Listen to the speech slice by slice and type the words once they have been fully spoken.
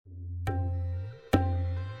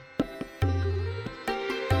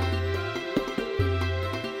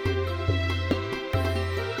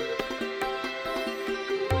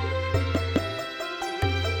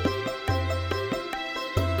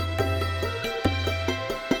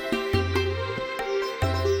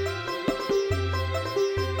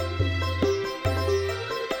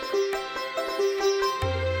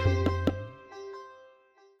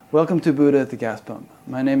Welcome to Buddha at the Gas Pump.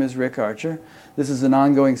 My name is Rick Archer. This is an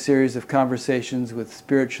ongoing series of conversations with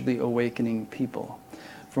spiritually awakening people.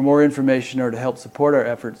 For more information or to help support our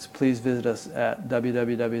efforts, please visit us at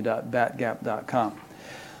www.batgap.com.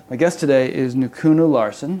 My guest today is Nukunu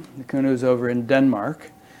Larsen. Nukunu is over in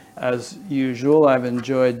Denmark. As usual, I've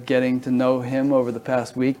enjoyed getting to know him over the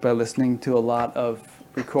past week by listening to a lot of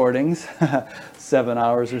recordings, 7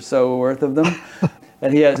 hours or so worth of them.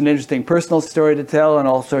 And he has an interesting personal story to tell and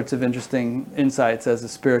all sorts of interesting insights as a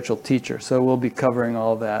spiritual teacher. So we'll be covering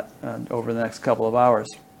all that over the next couple of hours.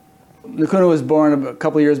 Nukunu was born a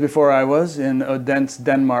couple of years before I was in Odense,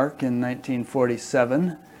 Denmark in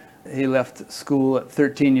 1947. He left school at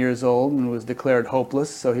 13 years old and was declared hopeless,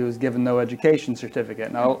 so he was given no education certificate.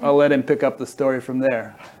 And I'll let him pick up the story from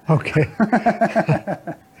there. Okay.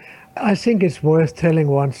 I think it's worth telling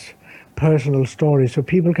one's personal story so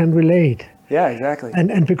people can relate. Yeah, exactly.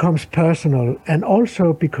 And becomes personal. And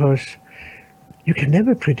also because you can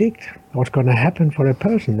never predict what's going to happen for a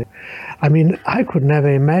person. I mean, I could never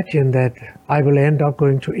imagine that I will end up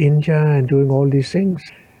going to India and doing all these things.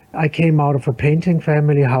 I came out of a painting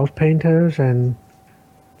family, house painters, and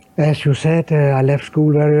as you said, I left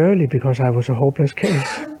school very early because I was a hopeless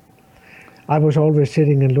case. I was always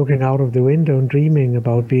sitting and looking out of the window and dreaming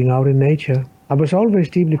about being out in nature. I was always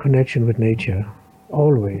deeply connected with nature,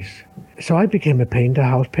 always. So I became a painter,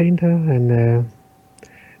 house painter, and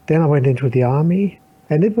then I went into the army.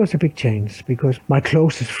 And it was a big change because my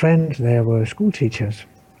closest friends there were school teachers.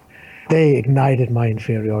 They ignited my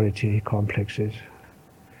inferiority complexes.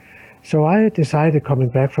 So I decided, coming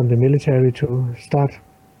back from the military, to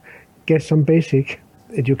get some basic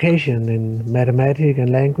education in mathematics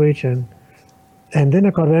and language. And then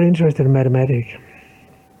I got very interested in mathematics.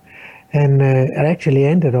 And I actually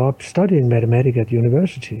ended up studying mathematics at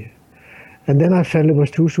university. And then I felt it was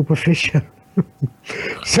too superficial.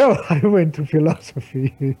 So I went to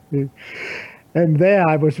philosophy. And there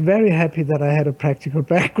I was very happy that I had a practical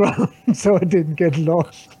background, so I didn't get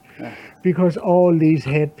lost. Yeah. Because all these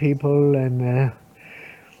head people, and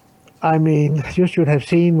I mean, you should have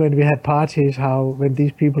seen when we had parties how when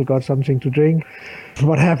these people got something to drink,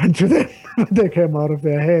 what happened to them when they came out of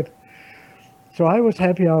their head. So I was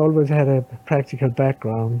happy I always had a practical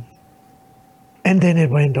background. And then it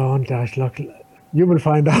went on, you will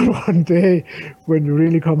find out one day when you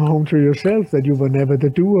really come home to yourself that you were never the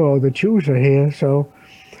doer or the chooser here. So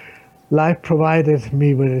life provided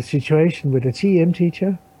me with a situation with a TM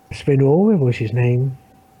teacher. Svend Ove was his name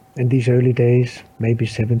in these early days, maybe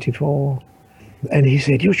 74. And he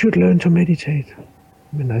said, you should learn to meditate.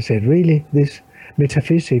 And I said, really? This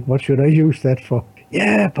metaphysics, what should I use that for?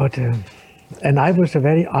 Yeah, but... and I was a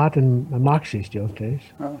very ardent Marxist those days.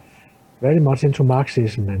 Oh. Very much into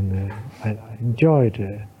Marxism, and I enjoyed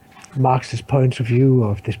Marx's points of view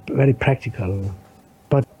of this very practical.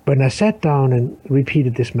 But when I sat down and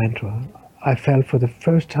repeated this mantra, I felt for the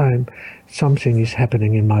first time something is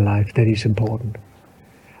happening in my life that is important.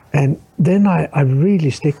 And then I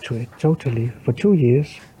really stick to it totally for 2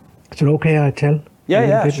 years. Is it okay I tell?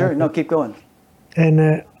 Yeah, sure. No, keep going.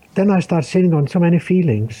 And then I started sitting on so many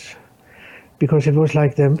feelings because it was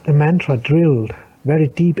like the mantra drilled very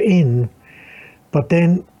deep in, but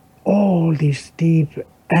then all this deep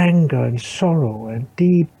anger and sorrow and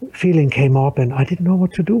deep feeling came up, and I didn't know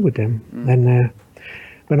what to do with them. And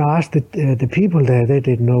when I asked the people there, they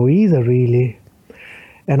didn't know either, really.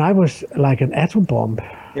 And I was like an atom bomb.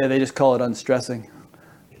 Yeah, they just call it unstressing.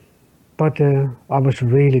 But I was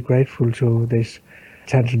really grateful to this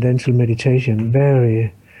transcendental meditation,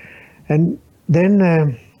 and then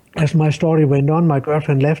as my story went on, my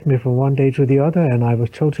girlfriend left me from one day to the other, and I was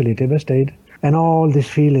totally devastated. And all these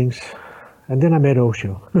feelings. And then I met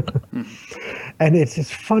Osho. And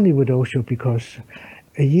it's funny with Osho because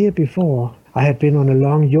a year before, I had been on a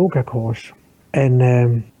long yoga course. And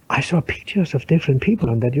I saw pictures of different people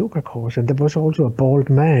on that yoga course. And there was also a bald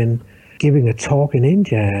man giving a talk in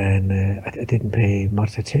India. And I didn't pay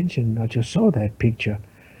much attention. I just saw that picture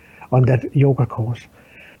on that yoga course.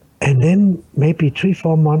 And then maybe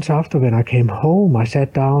 3-4 months after, when I came home, I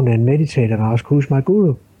sat down and meditated and asked, who's my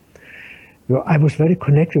guru? I was very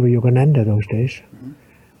connected with Yogananda those days. Mm-hmm.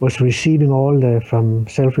 Was receiving all from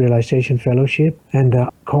Self-Realization Fellowship. And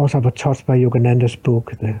of course I was touched by Yogananda's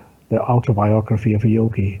book, the autobiography of a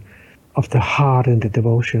yogi, of the heart and the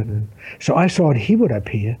devotion. And so I thought he would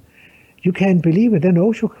appear. You can't believe it. Then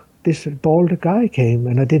Osho, this bald guy came,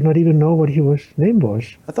 and I did not even know what his name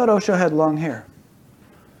was. I thought Osho had long hair.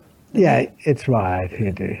 Yeah, it's right.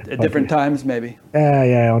 At different times, maybe.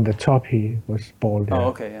 Yeah, on the top he was bald.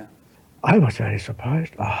 Oh, okay, yeah. I was very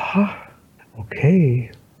surprised. Aha,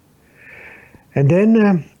 okay. And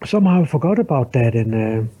then somehow I forgot about that,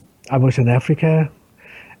 and I was in Africa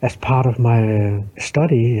as part of my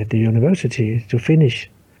study at the university to finish.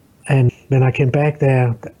 And when I came back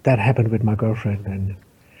there, that happened with my girlfriend.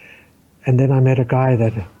 And then I met a guy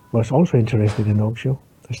that was also interested in Osho.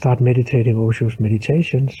 I started meditating Osho's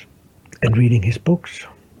meditations and reading his books,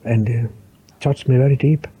 and touched me very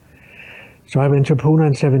deep. So I went to Pune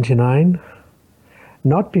in 79,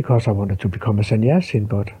 not because I wanted to become a sannyasin,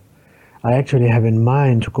 but I actually have in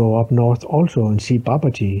mind to go up north also and see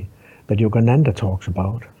Babaji that Yogananda talks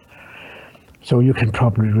about. So you can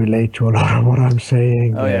probably relate to a lot of what I'm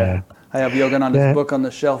saying. Oh, yeah. I have Yogananda's book on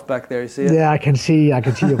the shelf back there. You see it? Yeah, I can see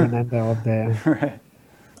Yogananda up there. Right.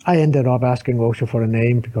 I ended up asking Osho for a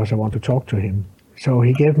name because I want to talk to him. So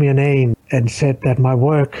he gave me a name and said that my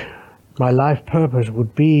work, my life purpose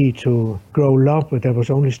would be to grow love where there was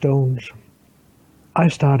only stones. I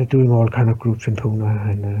started doing all kind of groups in Pune,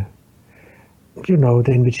 and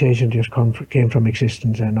the invitation just came from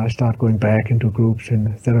existence, and I started going back into groups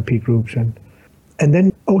and therapy groups, and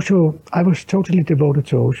then Osho. I was totally devoted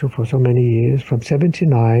to Osho for so many years, from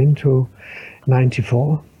 79 to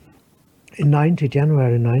 94. In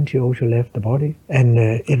January 90, Osho left the body, and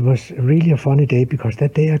it was really a funny day because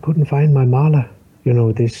that day I couldn't find my mala,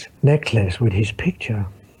 this necklace with his picture.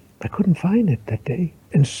 I couldn't find it that day,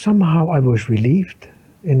 and somehow I was relieved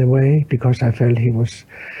in a way because I felt he was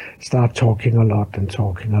start talking a lot and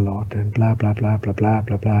blah blah blah blah blah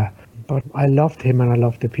blah blah. But I loved him and I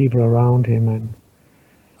loved the people around him, and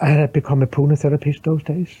I had become a Pune therapist those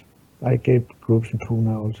days. I gave groups in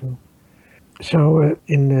Pune also. So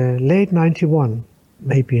in late 91,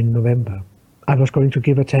 maybe in November, I was going to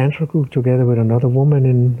give a Tantra group together with another woman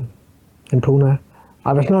in Pune.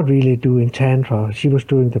 I was not really doing Tantra. She was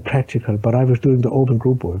doing the practical, but I was doing the open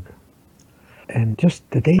group work. And just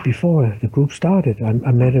the day before the group started,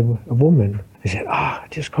 I met a woman. I said, I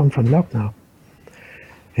just come from Lucknow.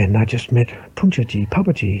 And I just met Punjaji,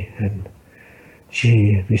 Papaji, and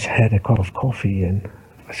we had a cup of coffee, and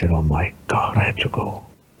I said, oh my God, I have to go.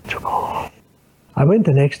 I went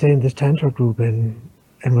the next day in this Tantra group, and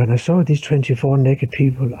when I saw these 24 naked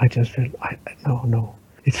people, I just felt, no,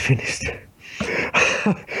 it's finished.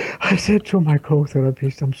 I said to my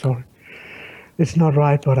co-therapist, I'm sorry. It's not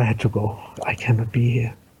right, but I had to go. I cannot be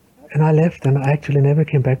here. And I left, and I actually never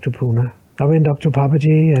came back to Pune. I went up to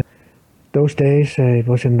Papaji, and those days, it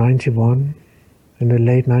was in 91, in the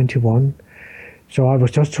late 91. So I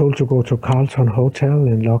was just told to go to Carlton Hotel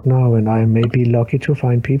in Lucknow, and I may be lucky to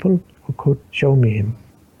find people who could show me him.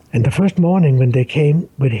 And the first morning when they came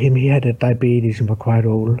with him, he had a diabetes and was quite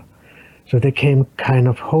old. So they came kind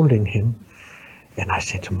of holding him. And I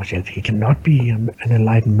said to myself, he cannot be an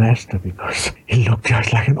enlightened master because he looked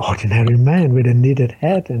just like an ordinary man with a knitted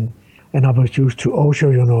hat. And I was used to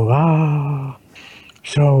Osho,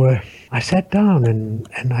 So I sat down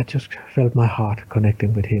and I just felt my heart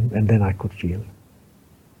connecting with him. And then I could feel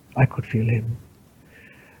him.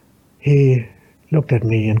 He looked at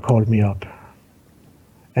me and called me up.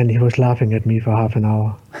 And he was laughing at me for half an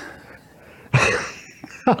hour.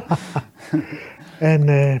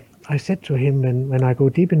 And I said to him, when I go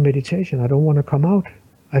deep in meditation, I don't want to come out.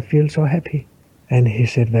 I feel so happy. And he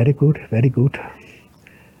said, very good, very good.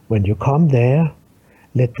 When you come there,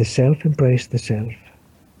 let the self embrace the self.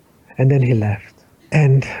 And then he laughed.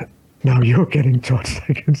 And now you're getting touched,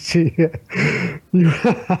 I can see.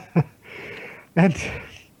 And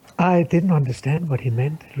I didn't understand what he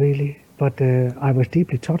meant, really. But I was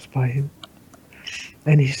deeply touched by him.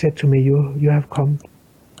 And he said to me, you have come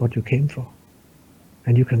what you came for.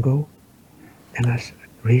 And you can go. And I said,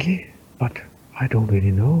 really? But I don't really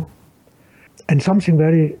know. And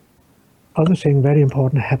other thing very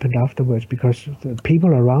important happened afterwards, because the people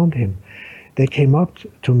around him, they came up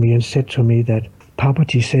to me and said to me that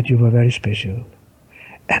Papaji said you were very special.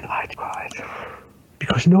 And I cried.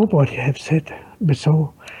 Because nobody have said, but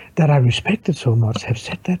so that I respected so much, have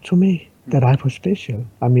said that to me, that I was special.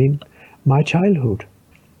 I mean, my childhood.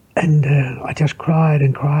 And I just cried,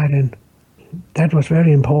 and that was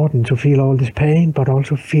very important, to feel all this pain, but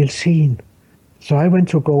also feel seen. So I went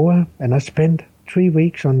to Goa, and I spent 3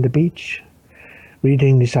 weeks on the beach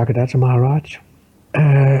reading Nisargadatta Maharaj,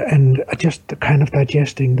 and just kind of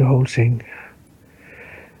digesting the whole thing.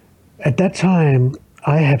 At that time,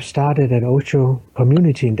 I have started an Osho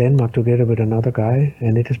community in Denmark together with another guy,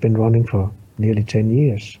 and it has been running for nearly 10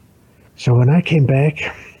 years. So when I came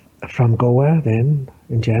back from Goa then,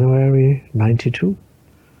 in January 92,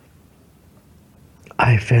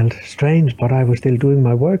 I felt strange, but I was still doing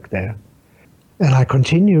my work there. And I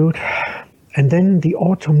continued. And then the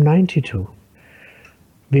autumn 92,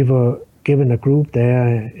 we were given a group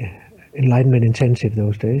there Enlightenment Intensive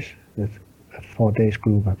those days, the 4 days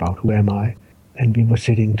group about who am I. And we were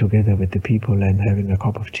sitting together with the people and having a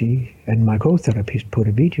cup of tea. And my co-therapist put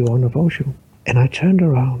a video on of Osho. And I turned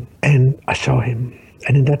around and I saw him.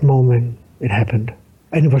 And in that moment, it happened.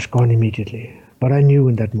 And it was gone immediately. But I knew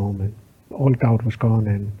in that moment, all doubt was gone.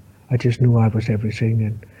 And I just knew I was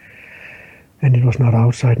everything. And it was not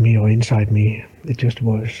outside me or inside me. It just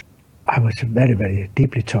was. I was very, very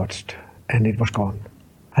deeply touched. And it was gone.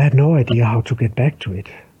 I had no idea how to get back to it.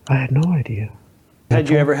 I had no idea. Had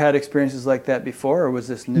you ever had experiences like that before, or was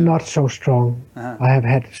this new? Not so strong. I have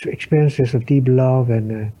had experiences of deep love,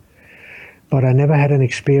 but I never had an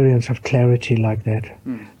experience of clarity like that.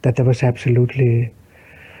 That there was absolutely,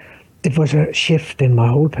 it was a shift in my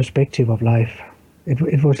whole perspective of life.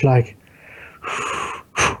 It was like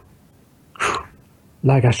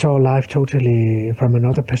I saw life totally from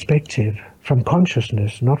another perspective, from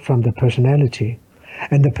consciousness, not from the personality.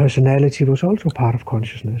 And the personality was also part of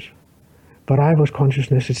consciousness. But I was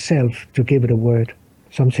consciousness itself, to give it a word,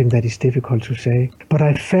 something that is difficult to say. But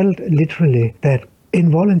I felt literally that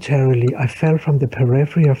involuntarily I fell from the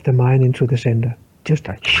periphery of the mind into the center. Just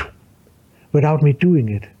like, without me doing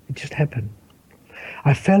it. It just happened.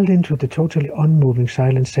 I fell into the totally unmoving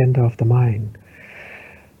silent center of the mind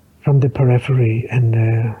from the periphery. And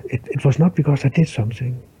it was not because I did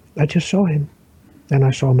something. I just saw him. And I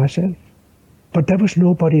saw myself. But there was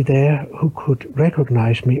nobody there who could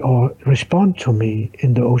recognize me or respond to me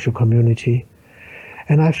in the Osho community.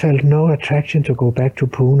 And I felt no attraction to go back to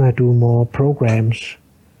Pune, do more programs.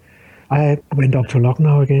 I went up to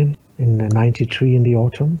Lucknow again in '93 in the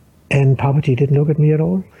autumn. And Papaji didn't look at me at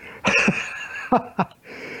all.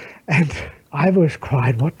 And I was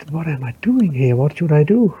quite, what am I doing here? What should I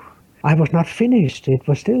do? I was not finished. It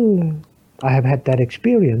was still, I have had that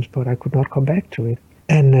experience, but I could not come back to it.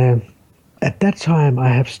 And at that time, I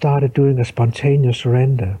have started doing a spontaneous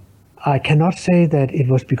surrender. I cannot say that it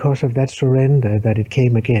was because of that surrender that it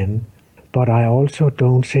came again, but I also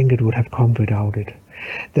don't think it would have come without it.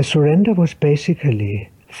 The surrender was basically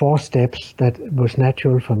 4 steps that was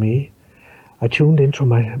natural for me. I tuned into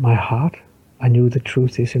my heart. I knew the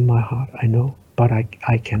truth is in my heart, I know, but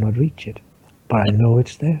I cannot reach it. But I know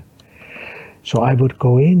it's there. So I would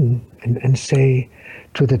go in and say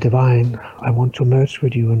to the divine, I want to merge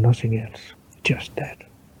with you and nothing else. Just that.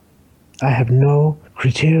 I have no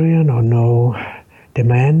criterion or no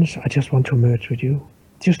demands. I just want to merge with you.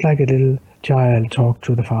 Just like a little child talk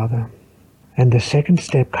to the father. And the second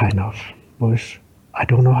step kind of was, I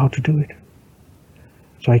don't know how to do it.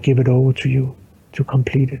 So I give it over to you to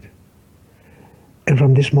complete it. And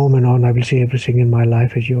from this moment on, I will see everything in my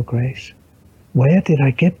life as your grace. Where did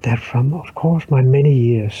I get that from? Of course, my many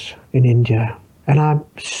years in India. And I'm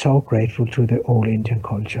so grateful to the old Indian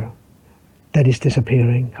culture. That is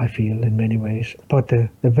disappearing, I feel, in many ways. But the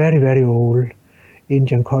very, very old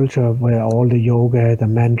Indian culture where all the yoga, the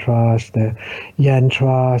mantras, the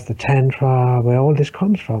yantras, the tantra, where all this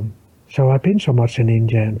comes from. So I've been so much in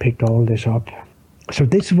India and picked all this up. So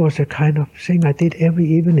this was a kind of thing I did every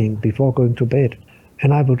evening before going to bed.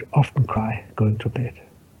 And I would often cry going to bed.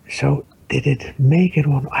 So did it make it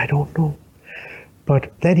one? I don't know.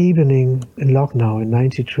 But that evening in Lucknow in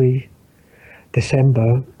 '93,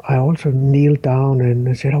 December, I also kneeled down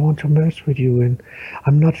and said, I want to merge with you and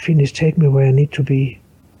I'm not finished. Take me where I need to be.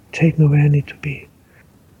 Take me where I need to be.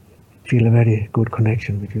 Feel a very good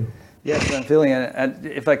connection with you. Yes, I'm feeling it. And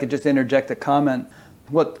if I could just interject a comment,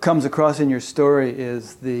 what comes across in your story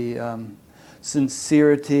is the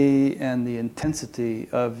sincerity and the intensity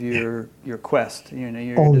of your quest,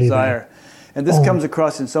 your Only desire. that. And this comes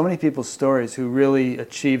across in so many people's stories who really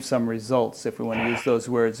achieve some results, if we want to use those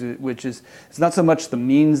words, which is, it's not so much the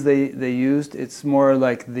means they used, it's more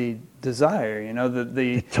like the desire,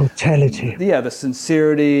 the totality. The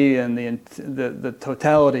sincerity and the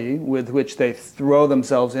totality with which they throw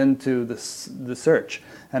themselves into the search.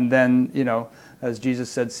 And then, as Jesus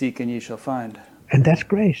said, seek and ye shall find. And that's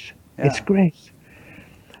grace. Yeah. It's grace.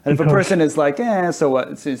 And if a person is like, so what?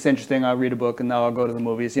 It's interesting, I'll read a book and now I'll go to the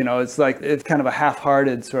movies. It's like, it's kind of a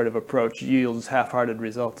half-hearted sort of approach, yields half-hearted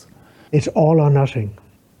results. It's all or nothing.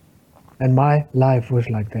 And my life was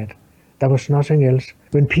like that. There was nothing else.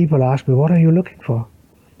 When people ask me, what are you looking for?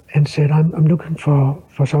 And said, I'm looking for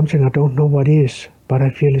something I don't know what is, but I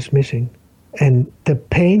feel it's missing. And the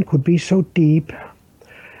pain could be so deep.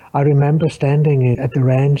 I remember standing at the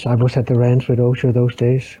ranch. I was at the ranch with Osho those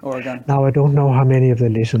days. Oregon. Now, I don't know how many of the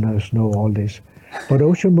listeners know all this. But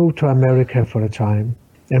Osho moved to America for a time.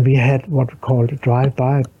 And we had what we called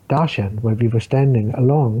drive-by darshan, where we were standing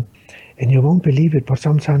along. And you won't believe it, but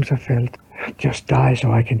sometimes I felt, just die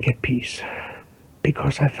so I can get peace.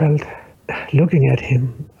 Because I felt looking at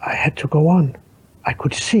him, I had to go on. I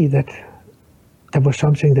could see that there was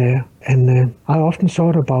something there. And I often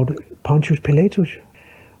thought about Pontius Pilatus.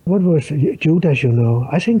 What was Judas, you know?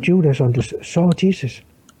 I think Judas saw Jesus,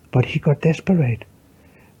 but he got desperate.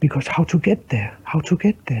 Because how to get there?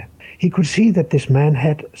 He could see that this man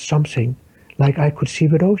had something, like I could see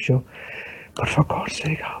with Osho. But for God's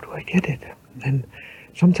sake, how do I get it? And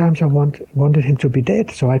sometimes I wanted him to be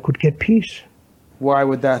dead so I could get peace. Why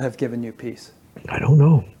would that have given you peace? I don't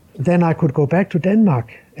know. Then I could go back to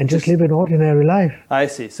Denmark and just live an ordinary life. I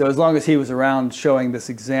see. So as long as he was around showing this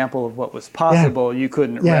example of what was possible, you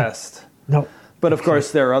couldn't rest. No. But of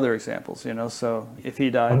course, there are other examples, you know. So if he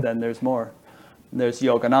died, then there's more. There's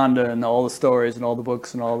Yogananda and all the stories and all the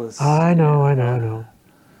books and all this. I know.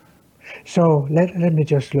 So let me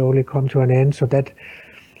just slowly come to an end. So that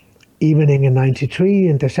evening in 93,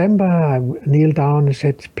 in December, I kneeled down and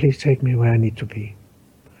said, please take me where I need to be.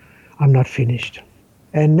 I'm not finished.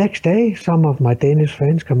 And next day, some of my Danish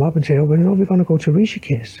friends come up and say, oh, well, we're going to go to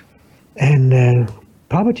Rishikesh. And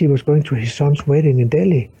Papaji was going to his son's wedding in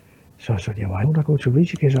Delhi. So I said, yeah, why don't I go to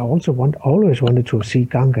Rishikesh? I always wanted to see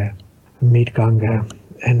Ganga, meet Ganga.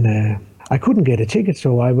 And I couldn't get a ticket,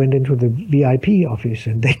 so I went into the VIP office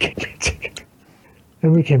and they gave me a ticket.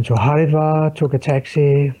 And we came to Haridwar, took a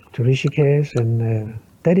taxi to Rishikesh, and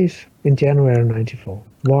that is in January 94.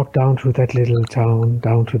 Walked down to that little town,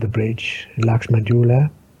 down to the bridge,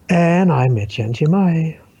 Laxmanjula, and I met Shanti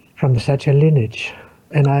Mai from the Satya lineage.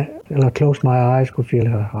 And I closed my eyes, could feel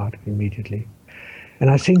her heart immediately.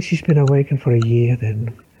 And I think she's been awakened for a year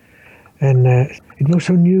then. And it was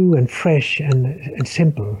so new and fresh and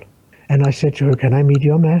simple. And I said to her, can I meet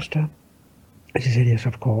your master? And she said, yes,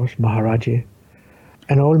 of course, Maharaji.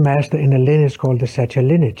 An old master in a lineage called the Satya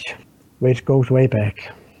lineage, which goes way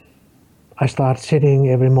back. I start sitting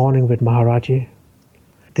every morning with Maharaji.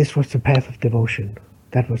 This was the path of devotion.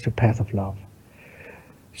 That was the path of love.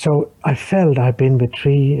 So I felt I've been with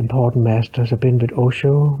three important masters. I've been with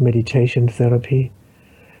Osho, meditation therapy,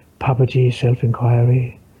 Papaji,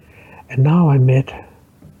 self-inquiry. And now I met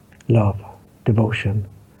love, devotion.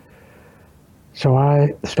 So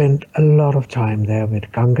I spent a lot of time there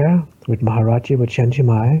with Ganga, with Maharaji, with Shanti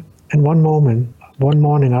Mai. And one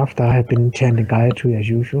morning after I had been chanting Gayatri as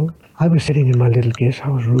usual, I was sitting in my little guest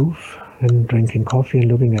house roof and drinking coffee and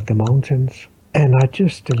looking at the mountains. And I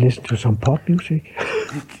just listened to some pop music.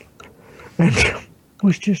 And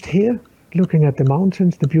was just here, looking at the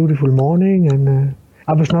mountains, the beautiful morning. And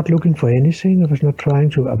I was not looking for anything. I was not trying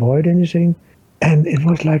to avoid anything. And it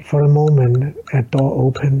was like for a moment, a door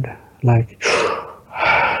opened, like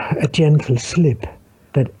a gentle slip,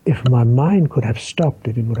 that if my mind could have stopped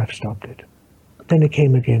it, it would have stopped it. Then it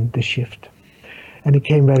came again, the shift. And it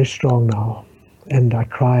came very strong now. And I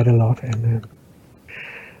cried a lot. And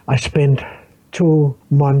I spent 2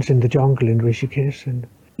 months in the jungle in Rishikesh and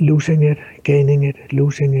losing it, gaining it,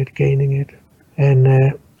 losing it, gaining it.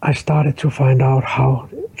 And I started to find out how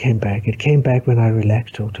it came back. It came back when I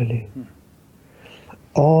relaxed totally.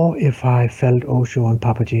 Or if I felt Osho and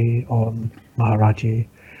Papaji or Maharaji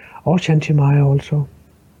or Shanti Mai also.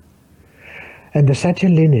 And the Satya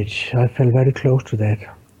lineage, I felt very close to that.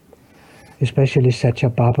 Especially Satya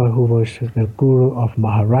Baba, who was the guru of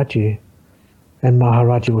Maharaji, and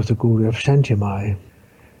Maharaji was the guru of Shanti Mai.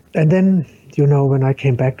 And then, you know, when I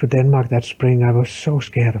came back to Denmark that spring, I was so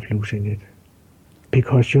scared of losing it.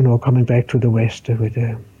 Because, you know, coming back to the West with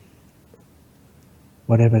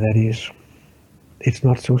whatever that is, it's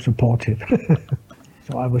not so supportive.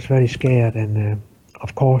 So I was very scared, and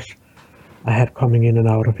of course, I had coming in and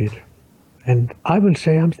out of it. And I will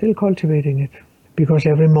say I'm still cultivating it. Because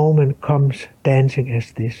every moment comes dancing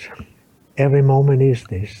as this. Every moment is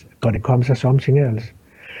this, but it comes as something else.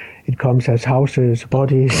 It comes as houses,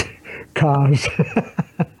 bodies, cars.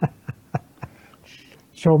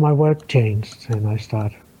 So my work changed, and I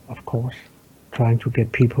start, of course, trying to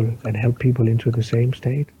get people and help people into the same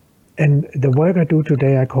state. And the work I do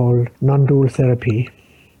today I call non-dual therapy,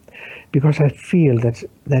 because I feel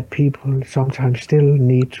that people sometimes still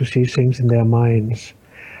need to see things in their minds.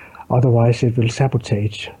 Otherwise it will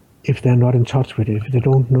sabotage if they're not in touch with it, if they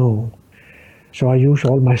don't know. So I use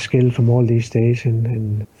all my skill from all these days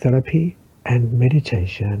in therapy and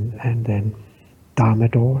meditation, and then Dharma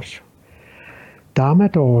doors. Dharma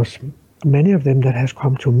doors, many of them that has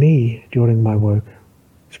come to me during my work,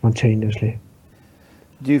 spontaneously.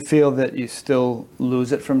 Do you feel that you still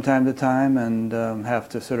lose it from time to time and have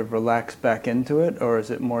to sort of relax back into it, or is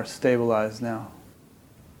it more stabilized now?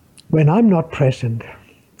 When I'm not present,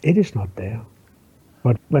 it is not there.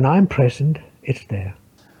 But when I'm present, it's there.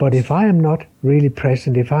 But if I am not really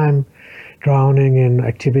present, if I'm drowning in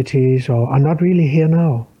activities or are not really here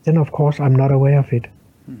now, then of course I'm not aware of it.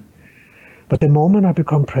 But the moment I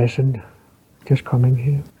become present, just coming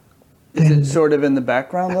here. Is it sort of in the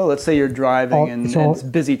background though? Let's say you're driving and it's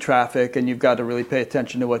busy traffic and you've got to really pay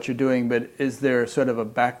attention to what you're doing, but is there sort of a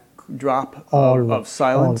backdrop of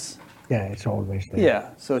silence? Yeah, it's always there. Yeah,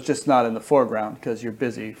 so it's just not in the foreground because you're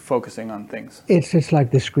busy focusing on things. It's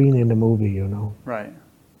like the screen in the movie, you know. Right.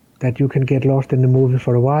 That you can get lost in the movie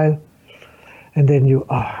for a while, and then you're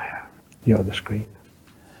the screen.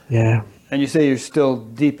 Yeah. And you say you're still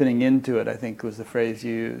deepening into it, I think was the phrase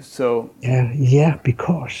you used. So yeah,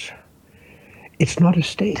 because it's not a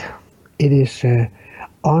state. It is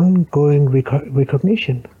ongoing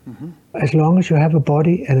recognition. Mm-hmm. As long as you have a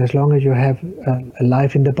body and as long as you have a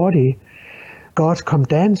life in the body, God's come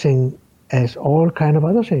dancing as all kind of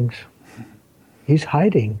other things. He's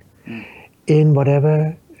hiding in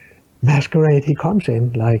whatever masquerade he comes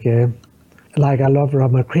in. Like I love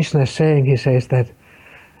Ramakrishna saying, he says that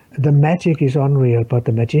the magic is unreal, but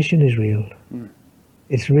the magician is real.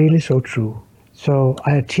 It's really so true. So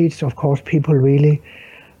I teach, of course, people really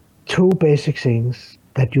two basic things: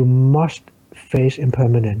 that you must face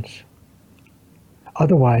impermanence.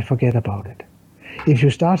 Otherwise, forget about it. If you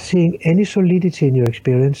start seeing any solidity in your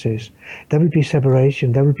experiences, there will be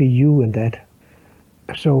separation, there will be you in that.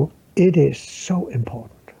 So it is so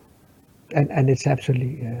important. And it's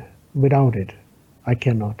absolutely, without it, I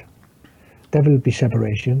cannot. There will be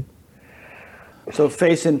separation. So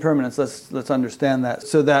face impermanence, let's understand that.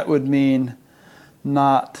 So that would mean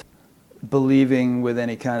not believing with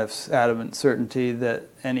any kind of adamant certainty that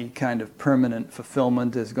any kind of permanent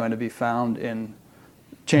fulfillment is going to be found in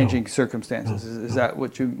changing circumstances. Is that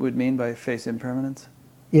what you would mean by face impermanence?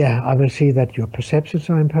 Yeah, I will see that your perceptions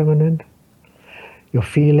are impermanent, your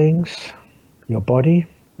feelings, your body,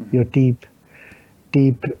 your deep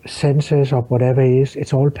senses of whatever it is,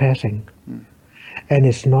 it's all passing. And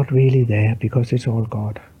it's not really there because it's all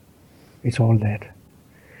God. It's all that.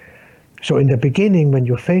 So in the beginning, when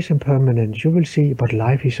you face impermanence, you will see, but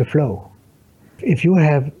life is a flow. If you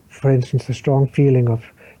have, for instance, a strong feeling of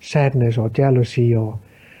sadness or jealousy, or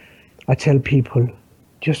I tell people,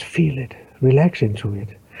 just feel it, relax into it.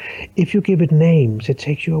 If you give it names, it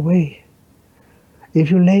takes you away.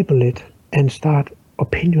 If you label it and start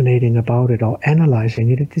opinionating about it or analyzing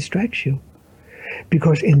it, it distracts you.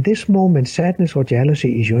 Because in this moment, sadness or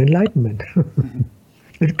jealousy is your enlightenment.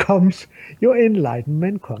 Your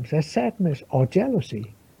enlightenment comes as sadness or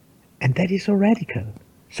jealousy. And that is so radical.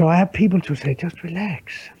 So I have people to say, just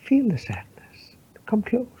relax, feel the sadness, come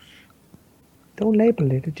close. Don't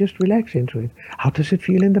label it, just relax into it. How does it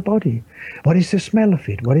feel in the body? What is the smell of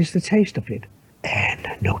it? What is the taste of it? And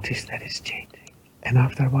notice that it's changing. And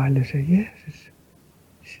after a while they say, yes,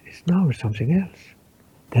 it's now something else.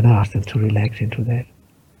 Then I ask them to relax into that.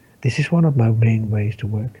 This is one of my main ways to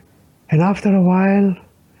work. And after a while,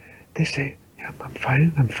 they say, yeah,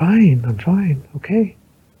 I'm fine, okay.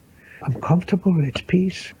 I'm comfortable, it's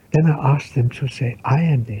peace. Then I ask them to say, I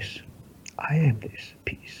am this,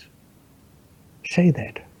 peace. Say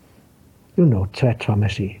that. You know,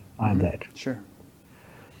 Tvamasi, I'm that. Sure.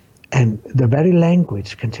 And the very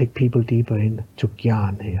language can take people deeper into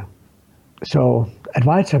Gyan here. So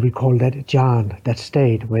Advaita, we call that Jhana, that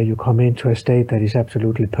state where you come into a state that is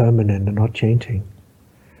absolutely permanent and not changing.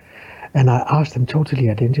 And I asked them totally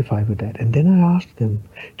identify with that. And then I asked them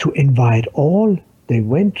to invite all they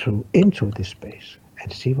went through into this space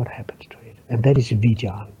and see what happens to it. And that is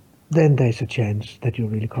Vijnana. Then there's a chance that you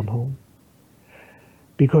really come home.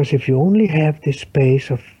 Because if you only have this space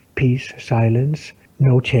of peace, silence,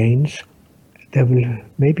 no change, there will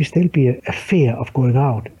maybe still be a fear of going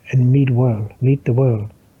out and meet the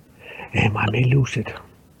world. And I may lose it.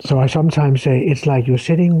 So I sometimes say it's like you're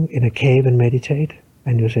sitting in a cave and meditate,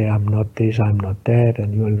 and you say, I'm not this, I'm not that,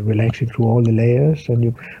 and you're relaxing through all the layers, and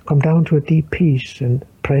you come down to a deep peace and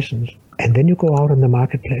presence. And then you go out in the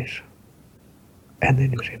marketplace, and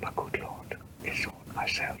then you say, my good Lord, it's all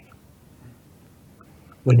myself.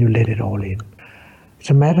 When you let it all in. It's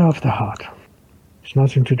a matter of the heart. It's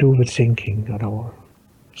nothing to do with thinking at all.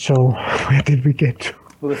 So where did we get to?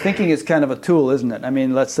 Well, the thinking is kind of a tool, isn't it? I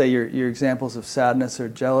mean, let's say your examples of sadness or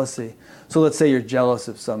jealousy. So let's say you're jealous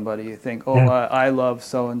of somebody. You think, I love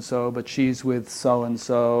so-and-so, but she's with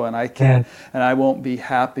so-and-so, and I can't, and I won't be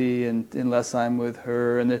happy unless I'm with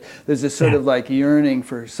her. And there's this sort of like yearning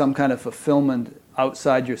for some kind of fulfillment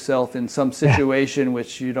outside yourself in some situation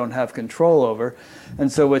which you don't have control over.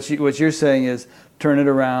 And so what you're saying is turn it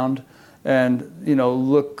around and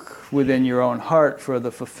look within your own heart for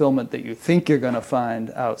the fulfillment that you think you're going to find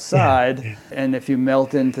outside. Yeah. And if you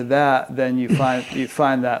melt into that, then you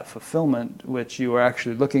find that fulfillment which you were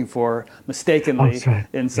actually looking for mistakenly Outside.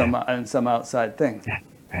 in some outside thing.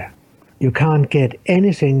 Yeah. You can't get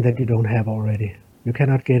anything that you don't have already. You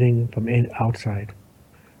cannot get it from outside.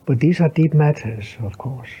 But these are deep matters, of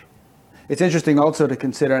course. It's interesting also to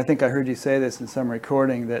consider, I think I heard you say this in some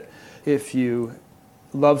recording, that if you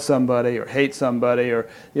love somebody or hate somebody or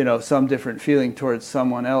some different feeling towards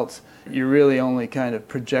someone else, you're really only kind of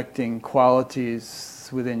projecting qualities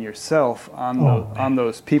within yourself on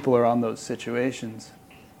those people or on those situations.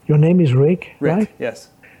 Your name is Rick, right? Yes.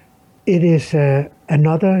 It is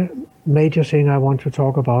another major thing I want to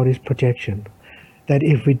talk about is projection. That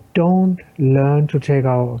if we don't learn to take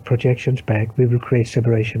our projections back, we will create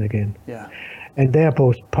separation again. Yeah. And they are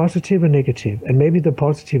both positive and negative. And maybe the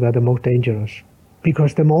positive are the most dangerous.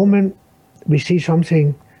 Because the moment we see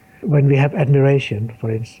something, when we have admiration,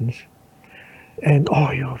 for instance, and,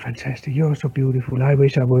 oh, you're fantastic, you're so beautiful, I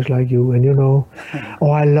wish I was like you, and oh,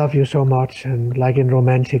 I love you so much, and like in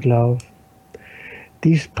romantic love,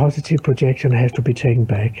 these positive projection has to be taken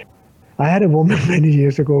back. I had a woman many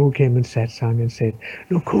years ago who came and sang and said,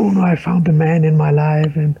 "No, Kuno, I found the man in my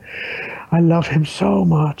life, and I love him so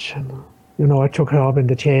much." And, I took her up in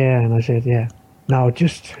the chair, and I said, "Yeah, now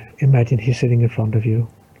just imagine he's sitting in front of you,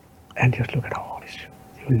 and just look at all this.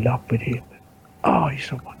 You love with him. Oh, he's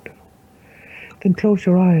so wonderful. Then close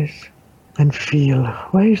your eyes and feel,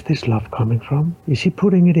 where is this love coming from? Is he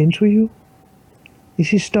putting it into you? Is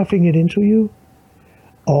he stuffing it into you?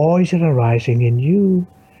 Or is it arising in you?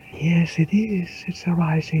 Yes, it is. It's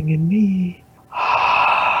arising in me."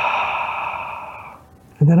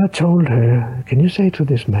 And then I told her, "Can you say to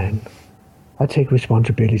this man, I take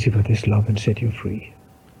responsibility for this love and set you free."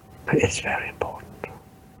 It's very important.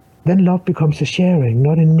 Then love becomes a sharing,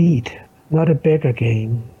 not a need, not a beggar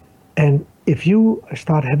game. And if you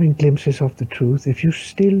start having glimpses of the truth, if you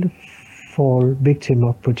still fall victim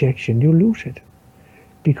of projection, you lose it.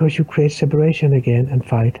 Because you create separation again and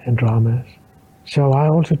fight and dramas. So I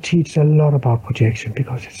also teach a lot about projection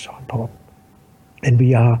because it's so important. And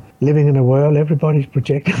we are living in a world, everybody's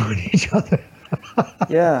projecting on each other.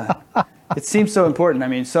 Yeah. It seems so important. I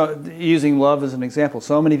mean, so using love as an example,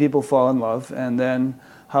 so many people fall in love, and then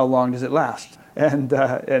how long does it last? And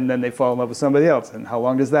then they fall in love with somebody else, and how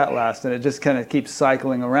long does that last? And it just kind of keeps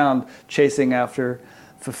cycling around, chasing after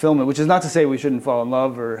fulfillment. Which is not to say we shouldn't fall in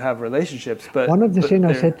love or have relationships, but one of the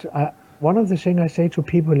things I say to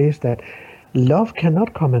people is that love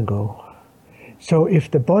cannot come and go. So if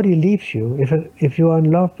the body leaves you, if you are in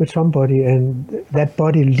love with somebody and that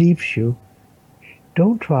body leaves you,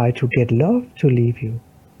 don't try to get love to leave you.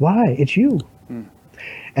 Why? It's you.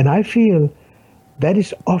 And I feel that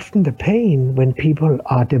is often the pain when people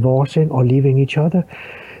are divorcing or leaving each other,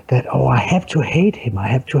 that, oh, I have to hate him, I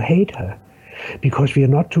have to hate her, because we are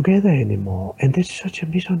not together anymore. And that's such a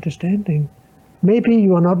misunderstanding. Maybe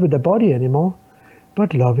you are not with the body anymore,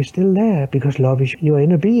 but love is still there, because love is your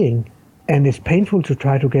inner being. And it's painful to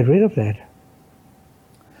try to get rid of that.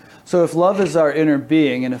 So if love is our inner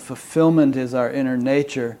being, and if fulfillment is our inner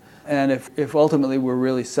nature, and if ultimately we're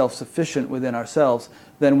really self-sufficient within ourselves,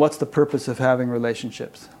 then what's the purpose of having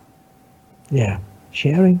relationships? Yeah,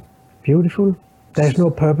 sharing, beautiful. There's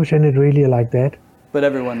no purpose in it really like that. But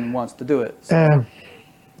everyone wants to do it. So.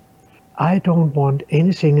 I don't want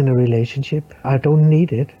anything in a relationship. I don't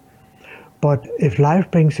need it. But if life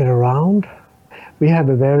brings it around, we have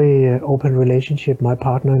a very open relationship. My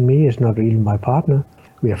partner and me is not really my partner.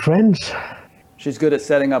 We are friends. She's good at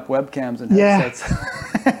setting up webcams and headsets.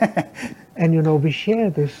 Yeah. And we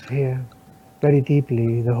share this here very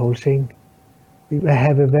deeply, the whole thing. We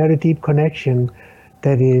have a very deep connection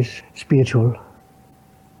that is spiritual.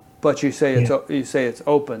 But you say it's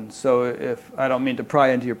open. So if I don't mean to pry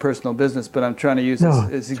into your personal business, but I'm trying to use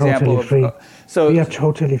this example of. Free. We are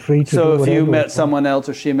totally free to do whatever. So if you met someone else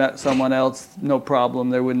or she met someone else, no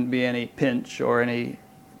problem. There wouldn't be any pinch or any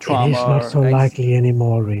trauma. It is not so likely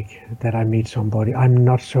anymore, Rick, that I meet somebody. I'm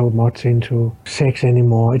not so much into sex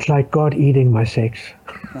anymore. It's like God eating my sex.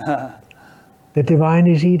 The divine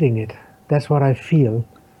is eating it. That's what I feel.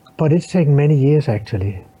 But it's taken many years,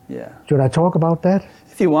 actually. Yeah. Should I talk about that?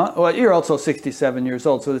 If you want. Well, you're also 67 years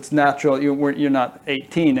old, so it's natural. You're not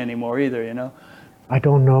 18 anymore either, I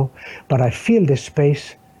don't know. But I feel this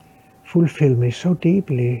space fulfill me so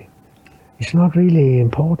deeply. It's not really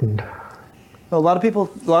important. A lot of people,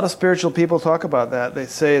 a lot of spiritual people talk about that. They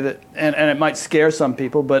say that, and it might scare some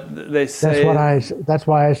people, but they say... That's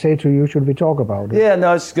why I say to you, should we talk about it? Yeah,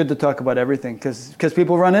 no, it's good to talk about everything, because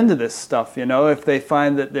people run into this stuff, you know. If they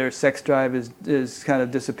find that their sex drive is kind of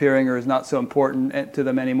disappearing or is not so important to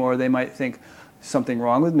them anymore, they might think, something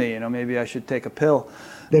wrong with me, you know, maybe I should take a pill.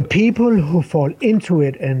 The people who fall into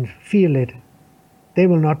it and feel it, they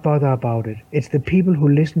will not bother about it. It's the people who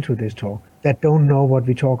listen to this talk that don't know what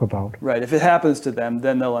we talk about. Right. If it happens to them,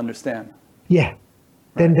 then they'll understand. Yeah.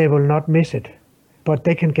 Then they will not miss it. But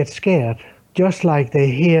they can get scared. Just like they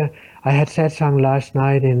hear, I had satsang last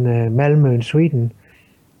night in Malmö in Sweden.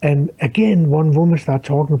 And again, one woman started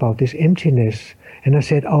talking about this emptiness. And I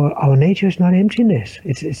said, our nature is not emptiness.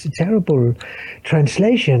 It's a terrible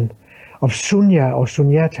translation of sunya or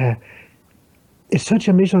sunyata. It's such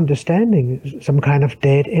a misunderstanding, some kind of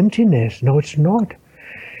dead emptiness. No, it's not.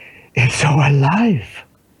 It's so alive.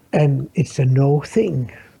 And it's a no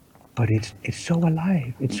thing. But it's so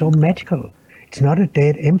alive. It's so magical. It's not a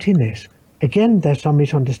dead emptiness. Again, there's some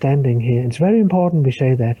misunderstanding here. It's very important we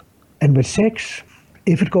say that. And with sex,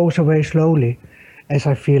 if it goes away slowly, as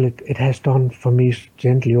I feel it has done for me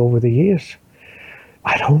gently over the years,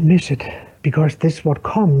 I don't miss it. Because this what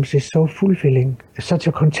comes is so fulfilling. It's such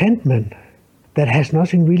a contentment that has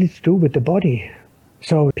nothing really to do with the body.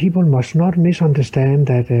 So people must not misunderstand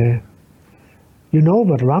that, you know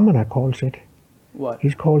what Ramana calls it? What?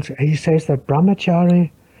 He says that brahmachari,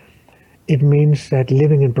 it means that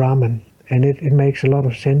living in Brahman. And it makes a lot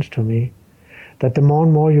of sense to me. That the more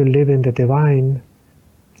and more you live in the divine,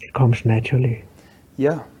 it comes naturally.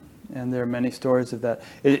 Yeah, and there are many stories of that.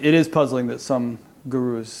 It is puzzling that some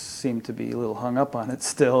gurus seem to be a little hung up on it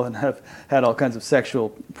still and have had all kinds of sexual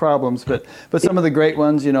problems. But some of the great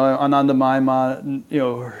ones, you know, Anandamayi Ma, you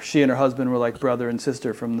know, she and her husband were like brother and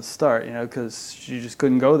sister from the start, you know, because she just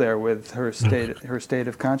couldn't go there with her state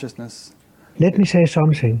of consciousness. Let me say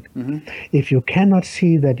something. Mm-hmm. If you cannot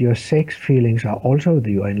see that your sex feelings are also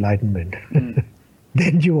your enlightenment,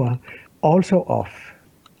 then you are also off.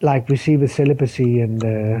 Like we see with celibacy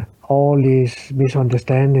and all these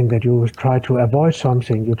misunderstanding that you try to avoid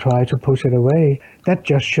something, you try to push it away, that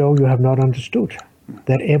just shows you have not understood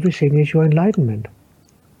that everything is your enlightenment.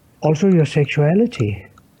 Also your sexuality.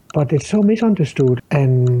 But it's so misunderstood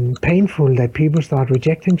and painful that people start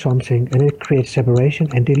rejecting something and it creates separation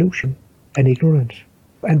and delusion and ignorance.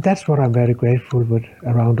 And that's what I'm very grateful with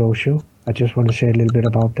around Osho. I just want to say a little bit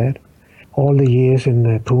about that. All the years in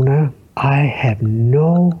Pune, I have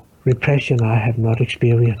no repression I have not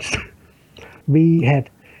experienced. We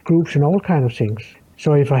had groups and all kinds of things.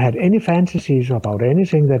 So if I had any fantasies about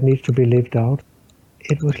anything that needs to be lived out,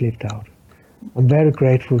 it was lived out. I'm very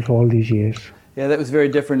grateful for all these years. Yeah, that was very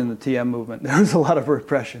different in the TM movement. There was a lot of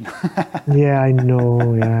repression. Yeah, I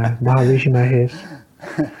know, yeah. Maharishi Mahesh.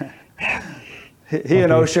 He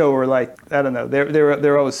and Osho were like, I don't know,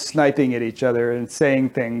 they're always sniping at each other and saying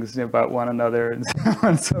things about one another and so on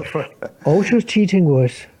and so forth. Osho's teaching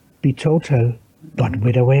was be total, but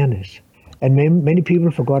with awareness. And many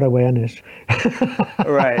people forgot awareness.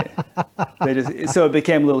 Right. So it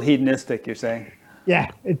became a little hedonistic, you're saying?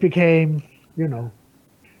 Yeah, it became, you know.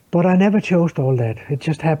 But I never chose all that. It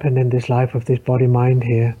just happened in this life of this body-mind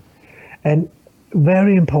here. And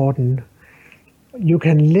very important, you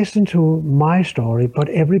can listen to my story, but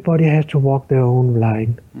everybody has to walk their own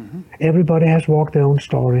line. Mm-hmm. Everybody has walked their own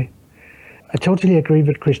story. I totally agree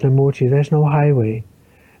with Krishnamurti. There's no highway.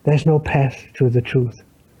 There's no path to the truth.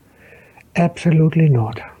 Absolutely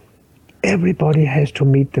not. Everybody has to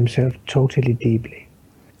meet themselves totally deeply.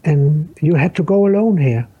 And you have to go alone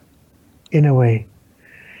here, in a way,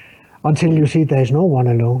 until you see there's no one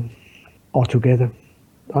alone or together.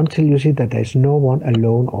 Until you see that there's no one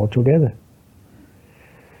alone or together.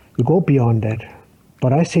 You go beyond that.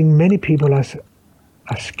 But I think many people are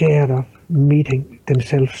scared of meeting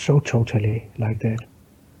themselves so totally like that.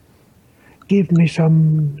 Give me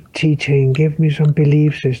some teaching, give me some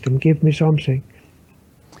belief system, give me something.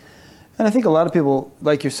 And I think a lot of people,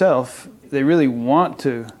 like yourself, they really want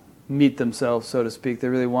to meet themselves, so to speak. They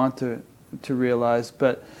really want to realize,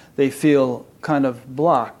 but they feel kind of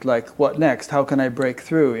blocked, like what next? How can I break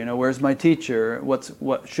through? You know, where's my teacher?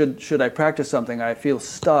 What should I practice something? I feel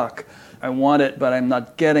stuck. I want it, but I'm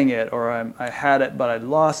not getting it, or I had it, but I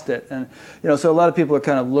lost it. And you know, so a lot of people are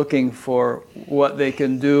kind of looking for what they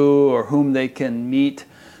can do or whom they can meet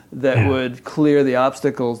that would clear the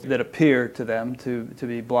obstacles that appear to them to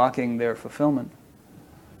be blocking their fulfillment.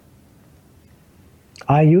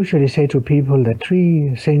 I usually say to people that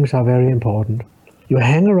 3 things are very important. You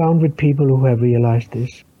hang around with people who have realized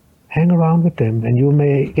this. Hang around with them and you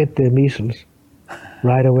may get the measles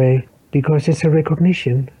right away. because it's a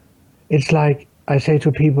recognition. It's like I say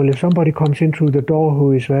to people, if somebody comes in through the door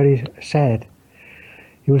who is very sad,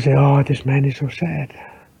 you will say, oh, this man is so sad.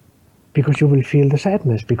 Because you will feel the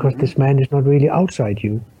sadness, because this man is not really outside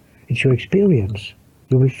you. It's your experience.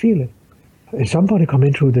 You will feel it. If somebody come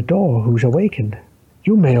in through the door who's awakened,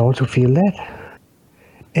 you may also feel that.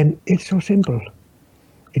 And it's so simple.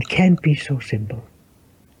 It can't be so simple.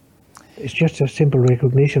 It's just a simple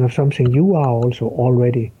recognition of something you are also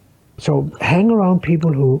already. So hang around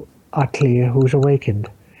people who are clear, who's awakened,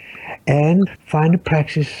 and find a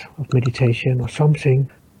practice of meditation or something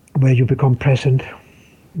where you become present,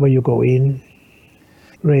 where you go in.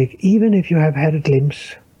 Rick, even if you have had a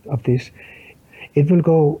glimpse of this, it will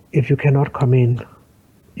go if you cannot come in.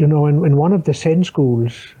 You know, in one of the Zen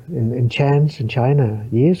schools in Chance in China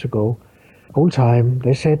years ago, old time,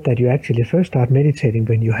 they said that you actually first start meditating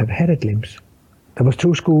when you have had a glimpse. There was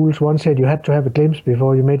two schools. One said you had to have a glimpse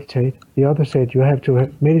before you meditate. The other said you have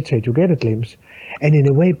to meditate to get a glimpse. And in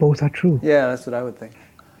a way, both are true. Yeah, that's what I would think.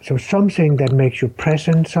 So something that makes you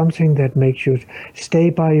present, something that makes you stay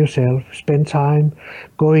by yourself, spend time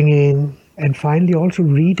going in, and finally also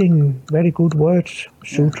reading very good words,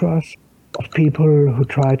 sutras, of people who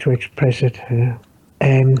try to express it,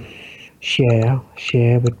 and share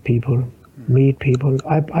with people, meet people.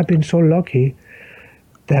 I've been so lucky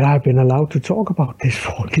that I've been allowed to talk about this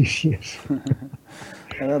for all these years.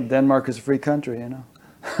 Well, Denmark is a free country, you know.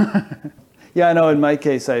 Yeah, I know in my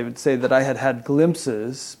case, I would say that I had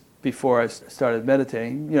glimpses before I started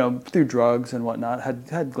meditating, you know, through drugs and whatnot,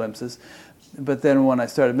 had glimpses. But then when I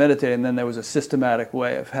started meditating, then there was a systematic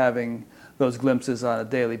way of having those glimpses on a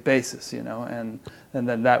daily basis, you know, and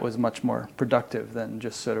then that was much more productive than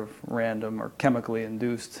just sort of random or chemically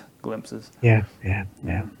induced glimpses. Yeah.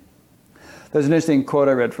 There's an interesting quote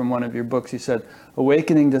I read from one of your books. You said,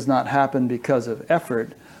 awakening does not happen because of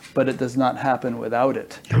effort, but it does not happen without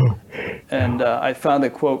it. And I found a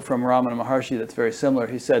quote from Ramana Maharshi that's very similar.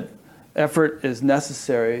 He said, effort is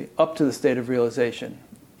necessary up to the state of realization.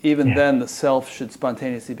 Even then, the self should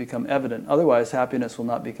spontaneously become evident. Otherwise, happiness will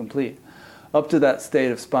not be complete. Up to that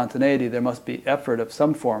state of spontaneity, there must be effort of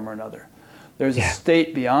some form or another. There's a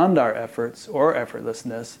state beyond our efforts or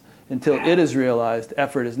effortlessness. Until it is realized,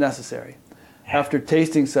 effort is necessary. After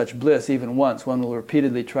tasting such bliss even once, one will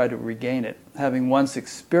repeatedly try to regain it. Having once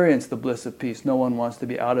experienced the bliss of peace, no one wants to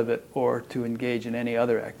be out of it or to engage in any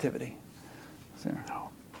other activity. So,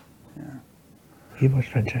 He was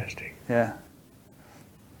fantastic. Yeah.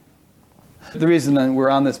 The reason that we're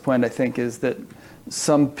on this point, I think, is that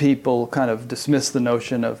some people kind of dismiss the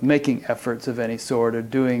notion of making efforts of any sort or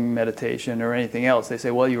doing meditation or anything else. They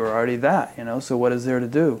say, well, you were already that, you know, so what is there to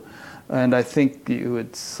do? And I think you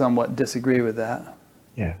would somewhat disagree with that.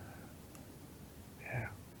 Yeah.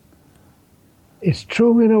 It's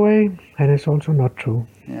true in a way, and it's also not true.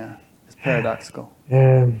 Yeah, it's paradoxical.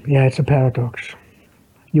 It's a paradox.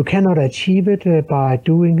 You cannot achieve it by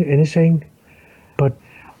doing anything, but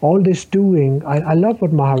all this doing, I love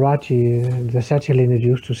what Maharaji, the Satchilinit,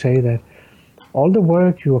 used to say, that all the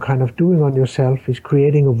work you are kind of doing on yourself is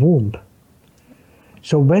creating a womb.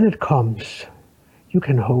 So when it comes, you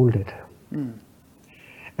can hold it.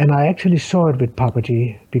 And I actually saw it with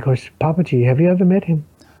Papaji, because Papaji, have you ever met him?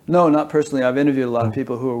 No, not personally. I've interviewed a lot of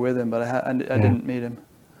people who were with him, but I didn't meet him.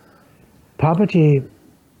 Papaji,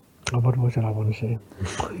 what was it I want to say?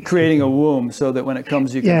 Creating a womb so that when it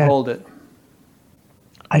comes, you can hold it.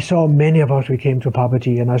 I saw many of us, we came to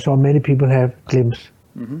Papaji, and I saw many people have glimpse,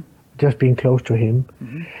 just being close to him.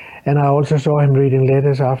 And I also saw him reading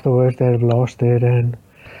letters afterwards that have lost it, and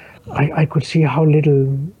I could see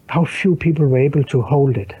how few people were able to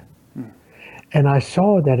hold it. And I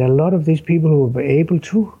saw that a lot of these people who were able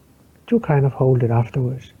to kind of hold it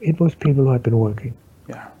afterwards, it was people who had been working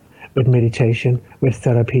with meditation, with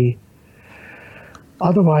therapy.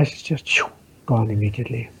 Otherwise, it's just gone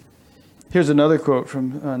immediately. Here's another quote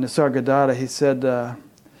from Nisargadatta. He said, the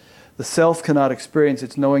self cannot experience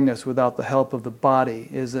its knowingness without the help of the body.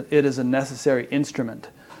 It is a necessary instrument.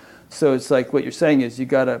 So it's like what you're saying is you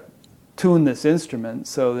got to tune this instrument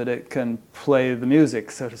so that it can play the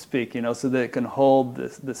music, so to speak, you know, so that it can hold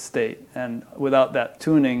this state. And without that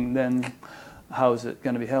tuning, then how is it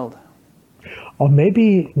going to be held? Or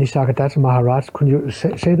maybe Nisargadatta Maharaj, could you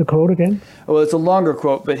say the quote again? Well, it's a longer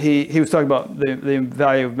quote, but he was talking about the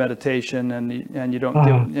value of meditation, and you don't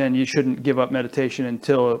and you shouldn't give up meditation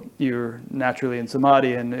until you're naturally in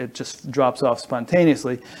samadhi and it just drops off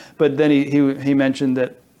spontaneously. But then he mentioned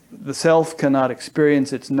that the self cannot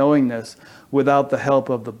experience its knowingness without the help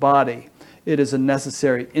of the body. It is a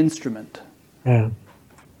necessary instrument. Yeah.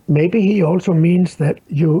 Maybe he also means that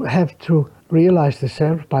you have to realize the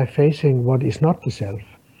self by facing what is not the self,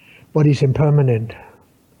 what is impermanent.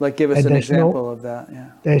 Like, give us And an there's example of that.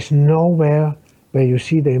 Yeah. There's nowhere where you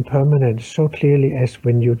see the impermanence so clearly as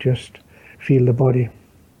when you just feel the body.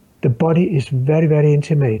 The body is very, very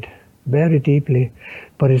intimate, very deeply,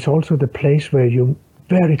 but it's also the place where you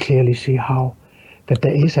very clearly see how that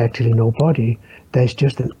there is actually no body. There's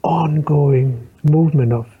just an ongoing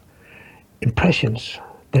movement of impressions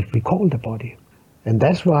that we call the body. And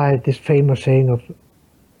that's why this famous saying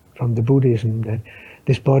from the Buddhism that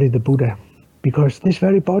this body, the Buddha, because this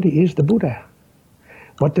very body is the Buddha.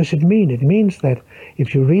 What does it mean? It means that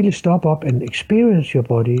if you really stop up and experience your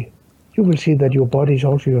body, you will see that your body is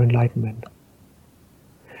also your enlightenment.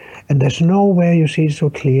 And there's nowhere you see so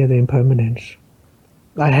clear the impermanence.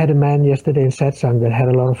 I had a man yesterday in satsang that had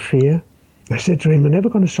a lot of fear. I said to him, you're never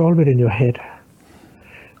going to solve it in your head.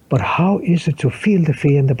 But how is it to feel the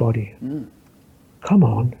fear in the body? Come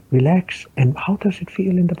on, relax. And how does it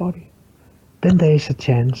feel in the body? Then there is a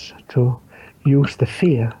chance to use the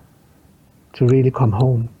fear to really come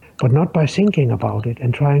home. But not by thinking about it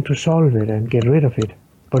and trying to solve it and get rid of it,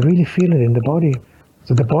 but really feel it in the body.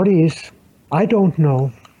 So the body is, I don't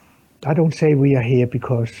know. I don't say we are here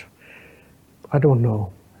because I don't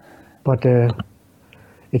know. But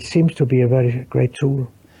it seems to be a very great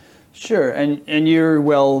tool. Sure, and you're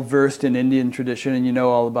well versed in Indian tradition, and you know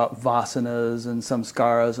all about vasanas and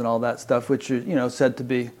samskaras and all that stuff, which are said to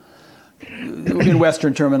be, in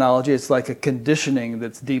Western terminology, it's like a conditioning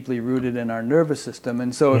that's deeply rooted in our nervous system.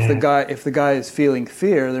 And so if the guy is feeling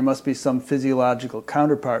fear, there must be some physiological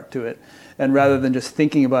counterpart to it. And rather than just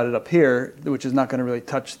thinking about it up here, which is not going to really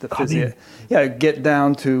touch the get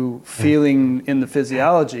down to feeling in the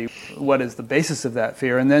physiology, what is the basis of that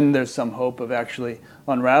fear? And then there's some hope of actually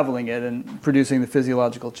unraveling it and producing the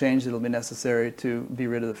physiological change that will be necessary to be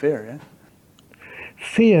rid of the fear. Yeah?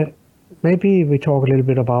 Fear, maybe we talk a little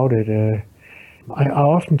bit about it. I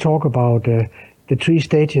often talk about the 3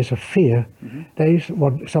 stages of fear. Mm-hmm. There is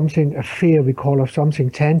a fear we call of something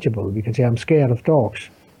tangible. We can say, I'm scared of dogs.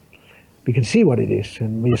 We can see what it is,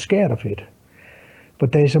 and we are scared of it.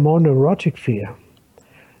 But there is a more neurotic fear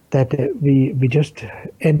that we just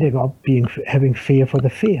ended up having fear for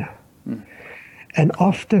the fear. Mm. And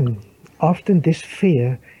often this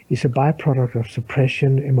fear is a byproduct of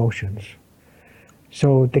suppression emotions.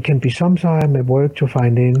 So there can be some time at work to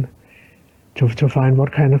find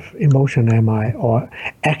what kind of emotion am I or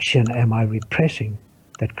action am I repressing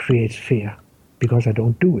that creates fear, because I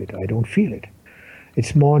don't do it, I don't feel it.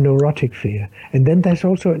 It's more neurotic fear. And then there's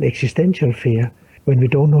also an existential fear when we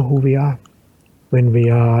don't know who we are, when we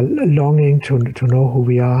are longing to know who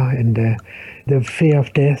we are, and the fear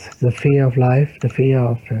of death, the fear of life, the fear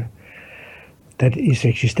of that is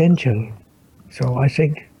existential. So I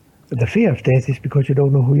think the fear of death is because you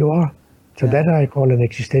don't know who you are. So that I call an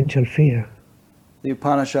existential fear. The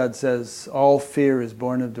Upanishad says all fear is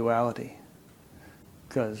born of duality.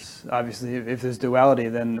 Because obviously, if there's duality,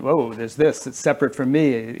 then there's this. It's separate from me.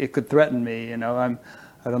 It could threaten me. I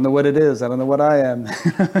don't know what it is. I don't know what I am.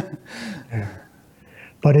 Yeah.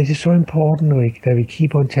 But it is so important that we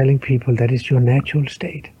keep on telling people that it's your natural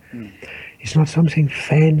state. Mm. It's not something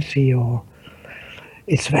fancy, or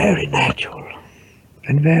it's very natural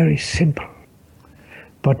and very simple,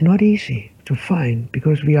 but not easy to find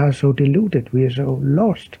because we are so deluded. We are so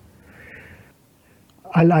lost.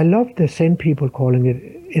 I love the Zen people calling it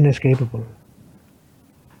inescapable.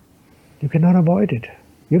 You cannot avoid it.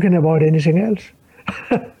 You can avoid anything else.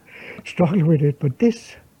 Struggle with it, but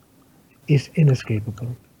this is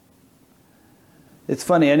inescapable. It's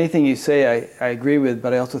funny, anything you say I agree with,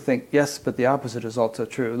 but I also think, yes, but the opposite is also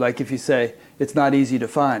true. Like if you say, it's not easy to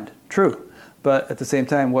find, true. But at the same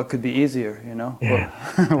time, what could be easier, Yeah,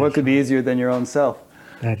 what could be easier than your own self?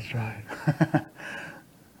 That's right.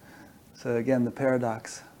 So again, the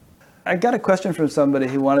paradox. I got a question from somebody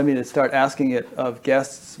who wanted me to start asking it of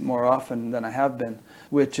guests more often than I have been,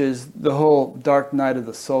 which is the whole dark night of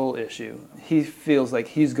the soul issue. He feels like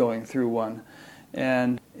he's going through one,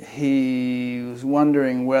 and he was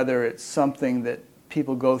wondering whether it's something that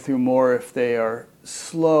people go through more if they are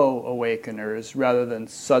slow awakeners rather than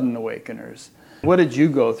sudden awakeners. What did you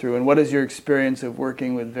go through, and what is your experience of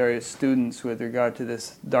working with various students with regard to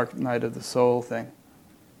this dark night of the soul thing?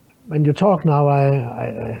 When you talk now,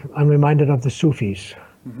 I'm reminded of the Sufis.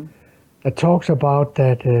 Mm-hmm. That talks about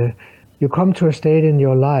that you come to a state in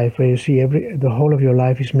your life where you see the whole of your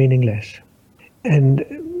life is meaningless. And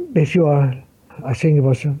if you are, I think it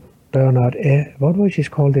was Bernard, what was he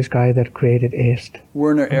called, this guy that created EST?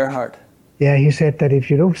 Werner Erhard. Yeah, he said that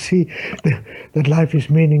if you don't see that life is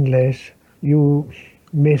meaningless, you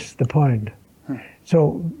miss the point.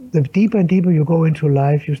 So the deeper and deeper you go into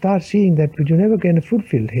life, you start seeing that you're never going to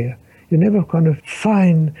fulfill here. You're never going to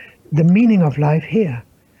find the meaning of life here.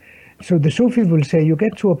 So the Sufi will say you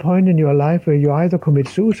get to a point in your life where you either commit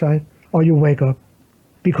suicide or you wake up.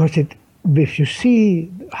 Because if you see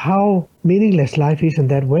how meaningless life is in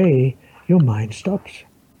that way, your mind stops.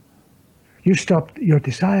 You stop your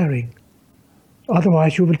desiring.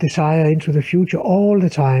 Otherwise, you will desire into the future all the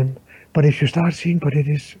time. But if you start seeing, but it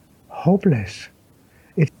is hopeless,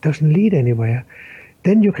 it doesn't lead anywhere,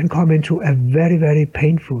 then you can come into a very, very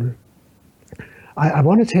painful. I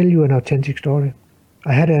want to tell you an authentic story.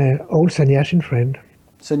 I had an old sannyasin friend.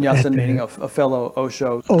 Sannyasin meaning a fellow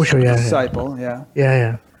Osho disciple, yeah.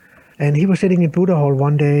 Yeah. And he was sitting in Buddha Hall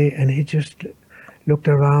one day, and he just looked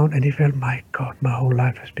around, and he felt, my God, my whole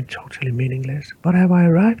life has been totally meaningless. What have I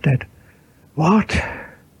arrived at? What?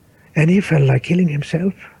 And he felt like killing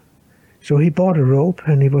himself. So he bought a rope,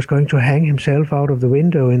 and he was going to hang himself out of the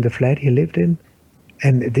window in the flat he lived in.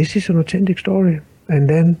 And this is an authentic story. And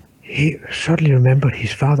then he suddenly remembered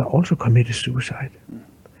his father also committed suicide.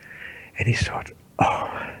 And he thought,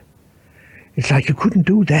 oh, it's like you couldn't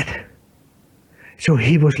do that. So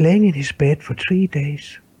he was laying in his bed for 3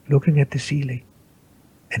 days, looking at the ceiling.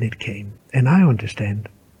 And it came. And I understand.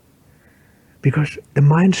 Because the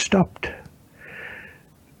mind stopped.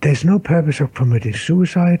 There's no purpose of committing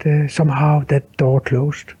suicide. Somehow that door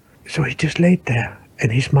closed. So he just laid there,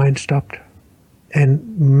 and his mind stopped.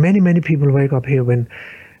 And many, many people wake up here when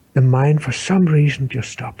the mind, for some reason, just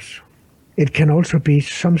stops. It can also be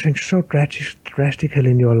something so drastic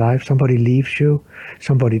in your life. Somebody leaves you,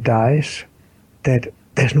 somebody dies, that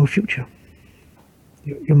there's no future.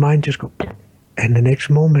 Your mind just goes, and the next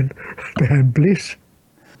moment, they're in bliss.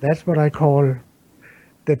 That's what I call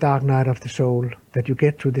the dark night of the soul, that you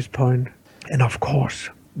get to this point. And of course,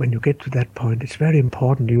 when you get to that point, it's very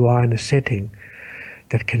important you are in a setting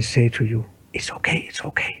that can say to you, it's okay.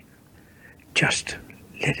 Just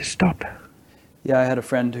let it stop. Yeah, I had a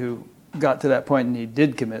friend who got to that point and he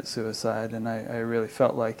did commit suicide, and I really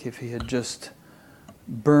felt like if he had just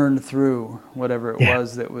burned through whatever it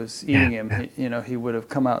was that was eating him, he would have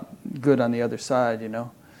come out good on the other side,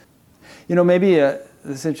 maybe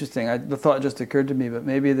it's interesting. The thought just occurred to me, but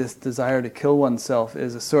maybe this desire to kill oneself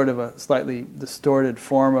is a sort of a slightly distorted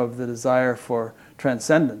form of the desire for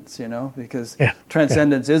transcendence, because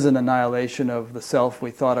transcendence is an annihilation of the self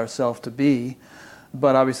we thought ourselves to be,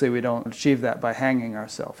 but obviously we don't achieve that by hanging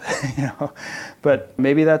ourselves, But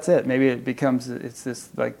maybe that's it. Maybe it's this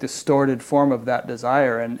like distorted form of that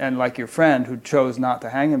desire, and like your friend who chose not to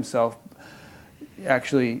hang himself,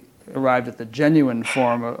 actually arrived at the genuine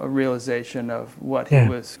form of a realization of what he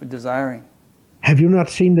was desiring. Have you not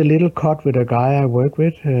seen the little cut with a guy I work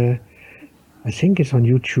with? I think it's on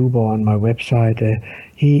YouTube or on my website.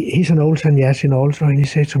 He's an old sannyasin also, and he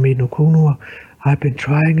said to me, Nukunu, I've been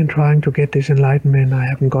trying and trying to get this enlightenment. I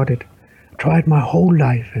haven't got it. I tried my whole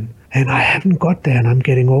life, and I haven't got there, and I'm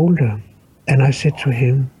getting older. And I said to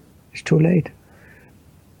him, it's too late.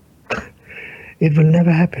 It will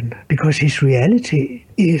never happen, because his reality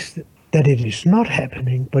is that it is not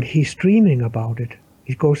happening, but he's dreaming about it.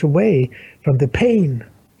 He goes away from the pain.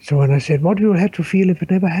 So when I said, what do you have to feel if it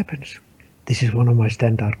never happens? This is one of my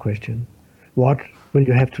standard questions. What will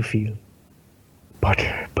you have to feel? But,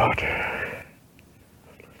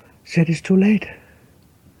 said it's too late.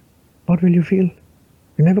 What will you feel?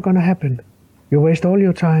 It's never gonna happen. You waste all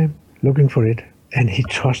your time looking for it. And he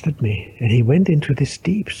trusted me, and he went into this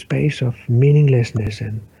deep space of meaninglessness,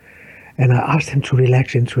 and I asked him to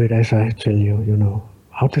relax into it, as I tell you,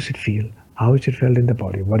 how does it feel? How is it felt in the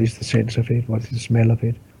body? What is the sense of it? What is the smell of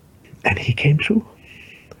it? And he came through.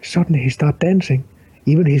 Suddenly he started dancing.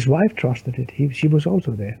 Even his wife trusted it. She was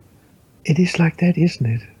also there. It is like that, isn't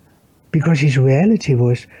it? Because his reality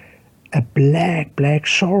was a black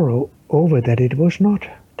sorrow over that it was not.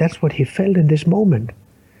 That's what he felt in this moment.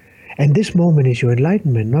 And this moment is your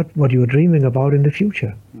enlightenment, not what you are dreaming about in the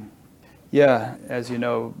future. Yeah, as you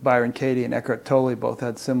know, Byron Katie and Eckhart Tolle both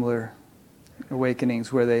had similar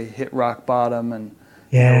awakenings where they hit rock bottom and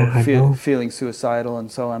feeling suicidal and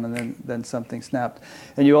so on, and then something snapped.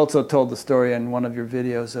 And you also told the story in one of your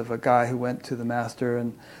videos of a guy who went to the master,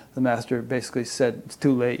 and the master basically said, it's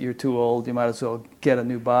too late, you're too old, you might as well get a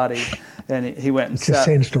new body. And he went and sat. It's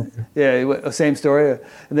the same story. Yeah, same story.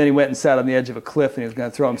 And then he went and sat on the edge of a cliff, and he was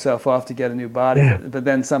going to throw himself off to get a new body. Yeah. But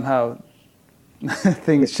then somehow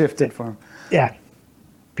things shifted for him. Yeah,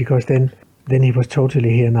 because then he was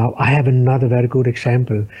totally here now. I have another very good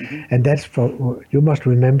example, and that's for, you must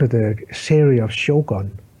remember the series of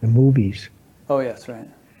Shogun, the movies. Oh, yes, right.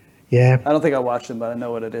 Yeah. I don't think I watched them, but I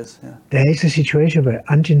know what it is. Yeah. There is a situation where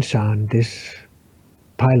Anjin-san, this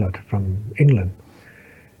pilot from England.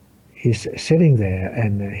 He's sitting there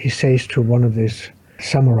and he says to one of these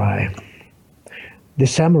samurai, the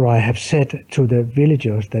samurai have said to the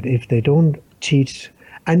villagers that if they don't teach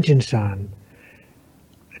Anjin-san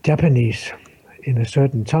Japanese in a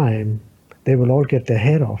certain time, they will all get their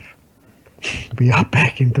head off. We are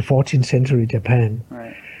back in the 14th century Japan.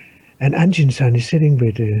 Right. And Anjin-san is sitting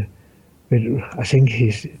with I think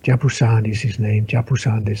Jabu-san is his name.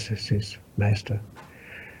 Jabu-san is his master.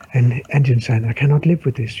 And Anjin-san, I cannot live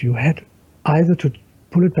with this. You had either to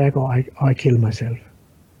pull it back or I kill myself.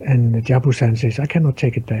 And Jabu-san says, I cannot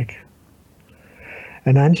take it back.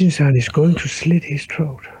 And Anjin-san is going to slit his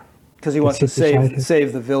throat. Because he wants to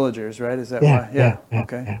save the villagers, right? Is that why? Yeah.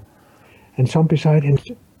 Okay. Yeah. And some beside him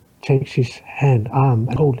takes his arm,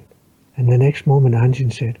 and hold it. And the next moment,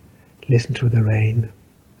 Anjin said, listen to the rain.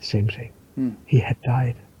 Same thing. He had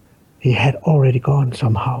died. He had already gone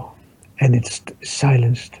somehow. And it's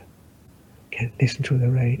silenced. Can listen to the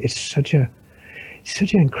rain. It's such an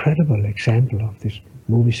incredible example of this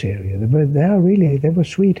movie series. They were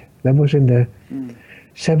sweet. That was in the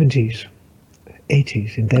 70s,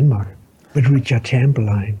 80s in Denmark, with Richard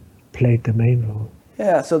Chamberlain played the main role.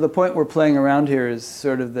 Yeah, so the point we're playing around here is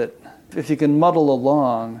sort of that if you can muddle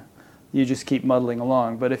along, you just keep muddling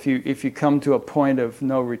along. But if you come to a point of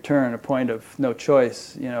no return, a point of no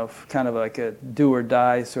choice, kind of like a do or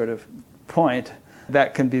die sort of point,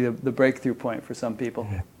 that can be the breakthrough point for some people.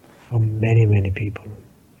 Yeah, for many, many people.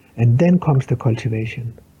 And then comes the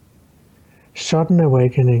cultivation. Sudden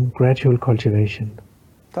awakening, gradual cultivation.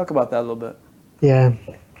 Talk about that a little bit. Yeah,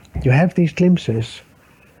 you have these glimpses.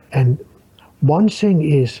 And one thing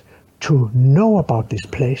is to know about this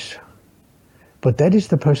place. But that is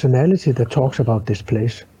the personality that talks about this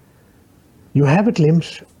place. You have a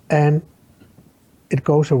glimpse and it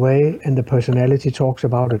goes away and the personality talks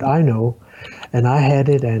about it. I know, and I had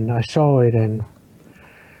it and I saw it.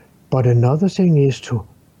 But another thing is to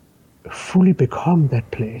fully become that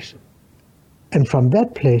place. And from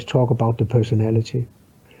that place talk about the personality.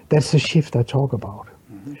 That's the shift I talk about.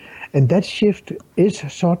 Mm-hmm. And that shift is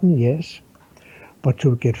sudden, yes, but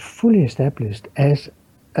to get fully established as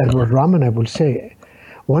what Ramana will say,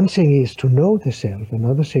 one thing is to know the self,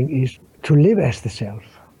 another thing is to live as the self.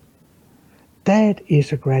 That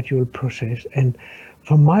is a gradual process. And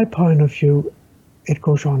from my point of view, it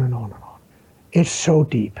goes on and on and on. It's so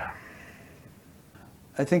deep.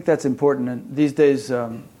 I think that's important. And these days,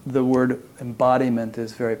 the word embodiment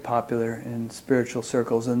is very popular in spiritual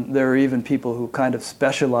circles. And there are even people who kind of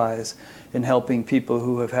specialize in helping people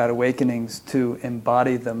who have had awakenings to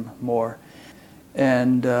embody them more.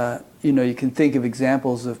 And, you can think of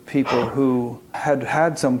examples of people who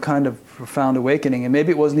had some kind of profound awakening, and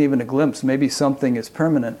maybe it wasn't even a glimpse, maybe something is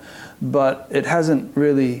permanent, but it hasn't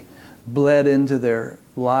really bled into their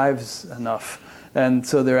lives enough. And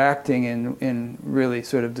so they're acting in really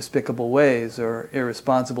sort of despicable ways, or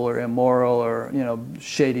irresponsible or immoral, or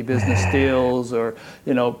shady business deals, or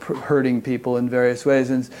hurting people in various ways.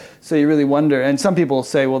 And so you really wonder. And some people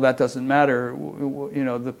say, well, that doesn't matter.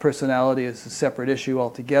 The personality is a separate issue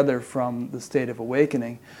altogether from the state of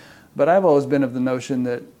awakening. But I've always been of the notion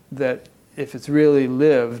that if it's really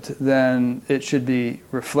lived, then it should be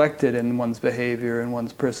reflected in one's behavior and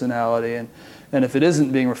one's personality. And if it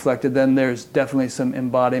isn't being reflected, then there's definitely some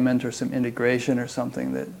embodiment or some integration or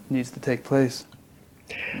something that needs to take place.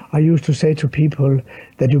 I used to say to people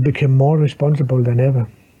that you become more responsible than ever.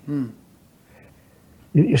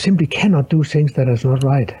 You simply cannot do things that are not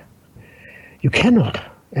right. You cannot.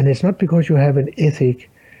 And it's not because you have an ethic,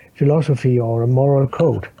 philosophy, or a moral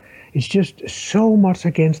code. It's just so much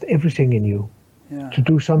against everything in you to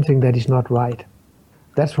do something that is not right.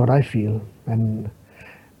 That's what I feel. And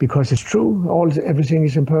because it's true, everything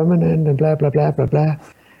is impermanent and blah, blah, blah, blah, blah.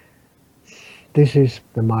 This is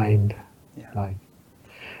the mind. Yeah.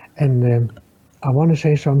 And I want to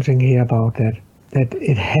say something here about that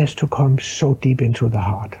it has to come so deep into the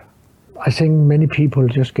heart. I think many people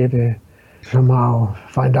just get somehow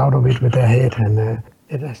find out of it with their head, and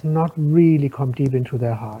it has not really come deep into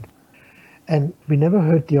their heart. And we never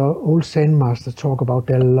heard the old Zen masters talk about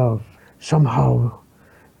their love somehow,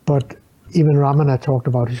 but even Ramana talked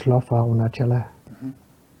about his love for Arunachala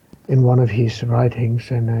in one of his writings,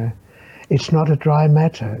 and it's not a dry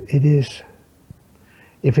matter. It is,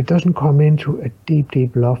 if it doesn't come into a deep,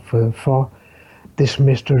 deep love for this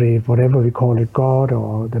mystery, whatever we call it, God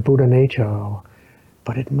or the Buddha nature,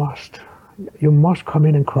 but it must. You must come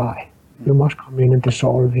in and cry. You must come in and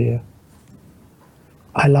dissolve here.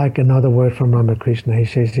 I like another word from Ramakrishna. He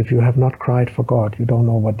says, if you have not cried for God, you don't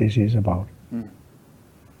know what this is about.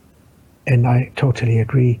 And I totally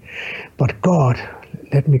agree. But God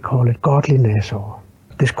let me call it godliness, or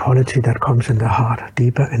this quality that comes in the heart,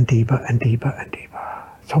 deeper and deeper and deeper and deeper.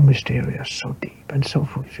 So mysterious, so deep and so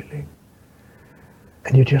fulfilling.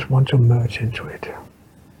 And you just want to merge into it.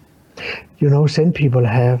 You know, Zen people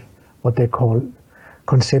have what they call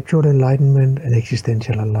conceptual enlightenment and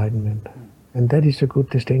existential enlightenment. And that is a good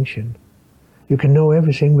distinction. You can know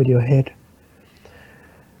everything with your head,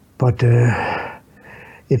 but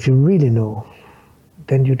if you really know,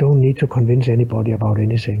 then you don't need to convince anybody about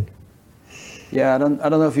anything. Yeah, I don't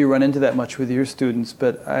know if you run into that much with your students,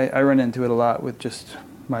 but I run into it a lot with just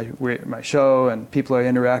my show and people I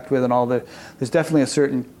interact with and all the. There's definitely a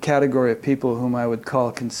certain category of people whom I would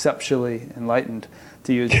call conceptually enlightened,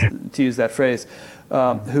 to use that phrase,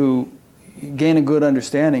 who gain a good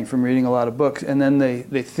understanding from reading a lot of books, and then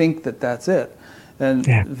they think that that's it. And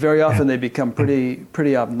very often they become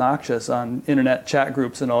pretty obnoxious on internet chat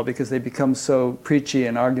groups and all, because they become so preachy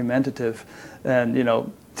and argumentative,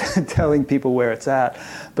 and telling people where it's at.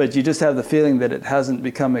 But you just have the feeling that it hasn't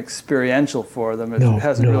become experiential for them. It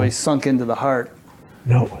hasn't really sunk into the heart.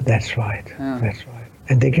 No, that's right. Yeah. That's right.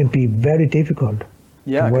 And they can be very difficult.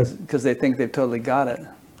 Yeah, because they think they've totally got it.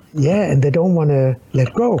 Yeah, and they don't want to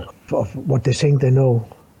let go of what they think they know.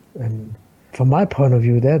 And from my point of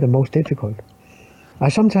view, they're the most difficult. I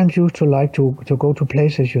sometimes used to like to go to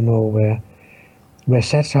places, where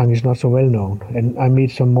satsang is not so well known, and I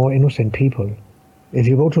meet some more innocent people. If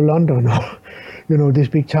you go to London or, these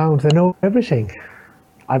big towns, they know everything.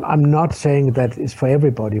 I'm not saying that it's for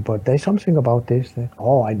everybody, but there's something about this that,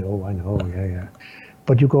 I know, yeah.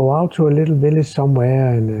 But you go out to a little village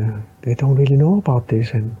somewhere and they don't really know about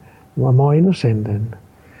this, and are more innocent and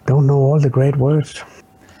don't know all the great words.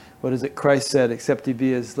 What is it Christ said? Except ye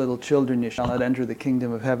be as little children, you shall not enter the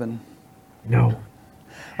kingdom of heaven. No.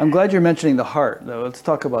 I'm glad you're mentioning the heart, though. Let's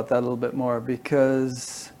talk about that a little bit more,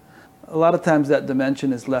 because a lot of times that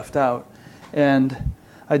dimension is left out. And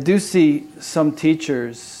I do see some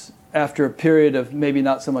teachers, after a period of maybe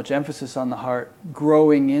not so much emphasis on the heart,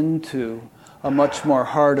 growing into a much more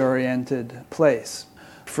heart-oriented place.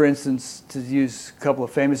 For instance, to use a couple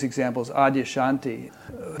of famous examples, Adyashanti,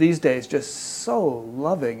 these days just so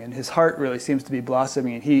loving, and his heart really seems to be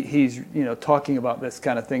blossoming, and he's talking about this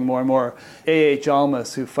kind of thing more and more. A.H.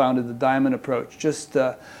 Almas, who founded the Diamond Approach, just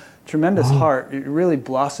tremendous heart, really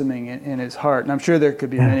blossoming in his heart. And I'm sure there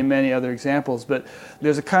could be many other examples, but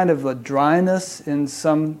there's a kind of a dryness in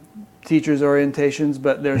some teachers' orientations,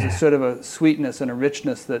 but there's a sort of a sweetness and a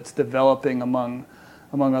richness that's developing among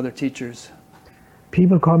other teachers.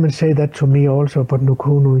 People come and say that to me also, but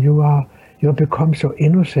Nukunu, you have become so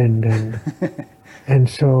innocent and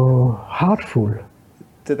so heartful.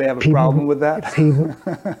 Do they have a problem with that?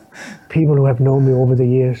 People who have known me over the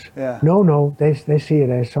years. Yeah. No, they see it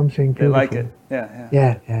as something beautiful. They like it.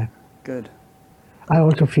 Yeah. Yeah. Good. I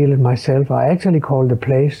also feel it myself. I actually call the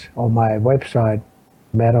place on my website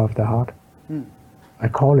Matter of the Heart. I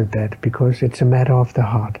call it that because it's a matter of the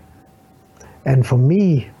heart. And for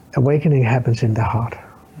me, awakening happens in the heart.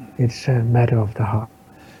 It's a matter of the heart.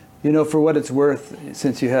 For what it's worth,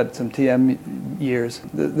 since you had some TM years,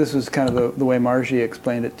 this was kind of the way Margie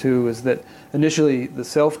explained it too, is that initially the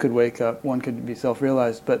self could wake up, one could be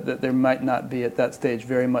self-realized, but that there might not be at that stage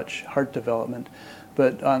very much heart development.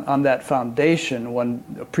 But on that foundation, one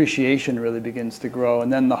appreciation really begins to grow,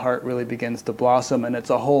 and then the heart really begins to blossom, and it's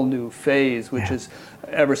a whole new phase, which is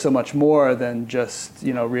ever so much more than just,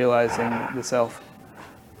 realizing the self.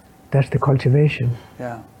 That's the cultivation.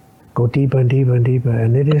 Yeah. Go deeper and deeper and deeper,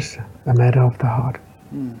 and it is a matter of the heart.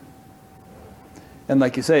 And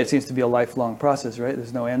like you say, it seems to be a lifelong process, right?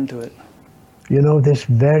 There's no end to it. This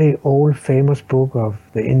very old famous book of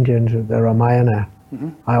the Indians, the Ramayana,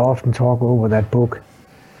 I often talk over that book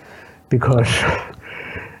because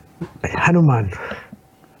Hanuman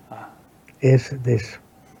is this.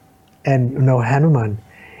 And Hanuman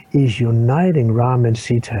is uniting Ram and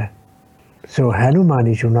Sita. So Hanuman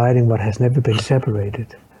is uniting what has never been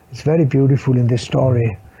separated. It's very beautiful in this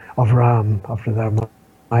story of Ram, of the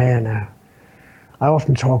Ramayana. I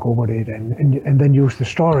often talk over it and then use the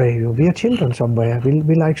story. We are children somewhere.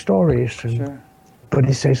 We like stories. Sure. But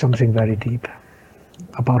it says something very deep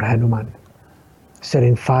about Hanuman,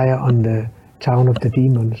 setting fire on the town of the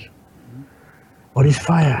demons. What is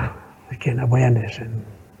fire? Again, awareness.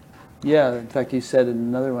 Yeah, in fact, you said in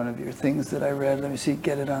another one of your things that I read, let me see,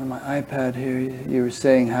 get it on my iPad here, you were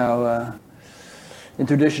saying how in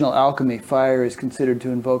traditional alchemy, fire is considered to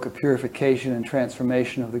invoke a purification and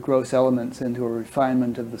transformation of the gross elements into a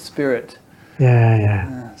refinement of the spirit.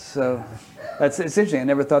 Yeah. So it's interesting. I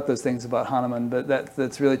never thought those things about Hanuman, but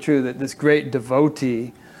that's really true, that this great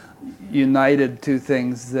devotee united two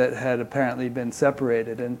things that had apparently been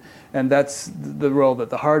separated, and that's the role that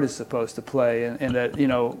the heart is supposed to play, and that, you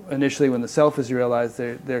know, initially when the self is realized,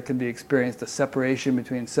 there can be experienced a separation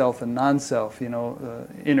between self and non-self, you know,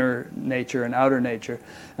 inner nature and outer nature,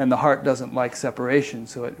 and the heart doesn't like separation,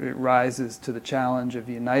 so it rises to the challenge of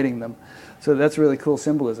uniting them. So that's really cool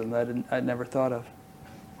symbolism that I'd never thought of.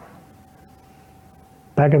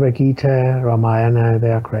 Bhagavad Gita, Ramayana,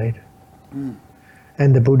 they are great.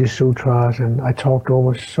 And the Buddhist sutras, and I talked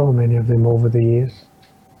over so many of them over the years.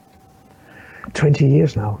 20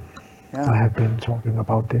 years now, I have been talking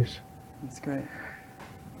about this. That's great.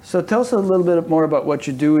 So tell us a little bit more about what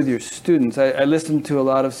you do with your students. I listened to a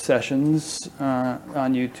lot of sessions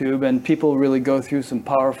on YouTube, and people really go through some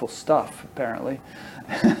powerful stuff, apparently.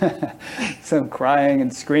 Some crying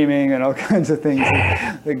and screaming and all kinds of things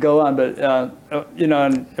that go on. But, you know,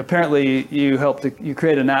 and apparently you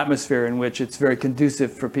create an atmosphere in which it's very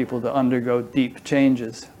conducive for people to undergo deep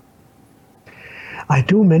changes. I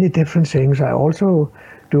do many different things. I also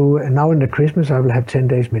do, now in the Christmas, I will have 10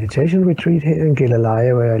 days meditation retreat here in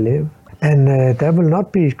Gilleleje, where I live. And there will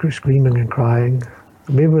not be screaming and crying.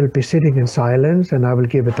 We will be sitting in silence, and I will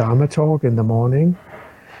give a Dharma talk in the morning,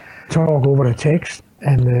 talk over a text,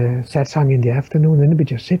 and satsang in the afternoon, and then we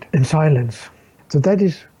just sit in silence. So that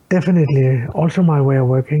is definitely also my way of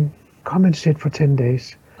working. Come and sit for 10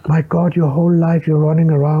 days. My God, your whole life you're running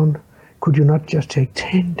around. Could you not just take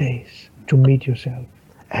 10 days to meet yourself,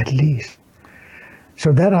 at least?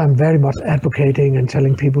 So that I'm very much advocating and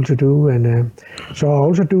telling people to do. And so I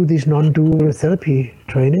also do these non-dual therapy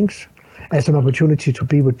trainings as an opportunity to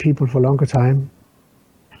be with people for a longer time.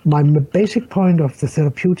 My basic point of the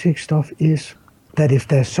therapeutic stuff is that if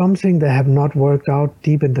there's something they have not worked out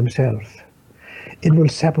deep in themselves, it will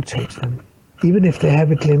sabotage them. Even if they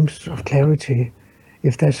have a glimpse of clarity,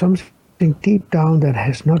 if there's something deep down that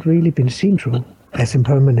has not really been seen through as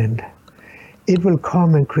impermanent, it will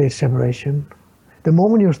come and create separation. The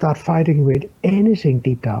moment you start fighting with anything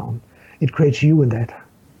deep down, it creates you in that.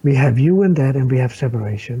 We have you in that, and we have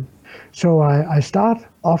separation. So I start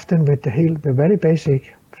often with the very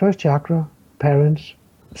basic first chakra, parents.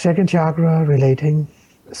 Second chakra, relating.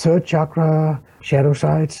 Third chakra, shadow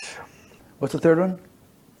sides. What's the third one?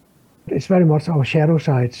 It's very much our shadow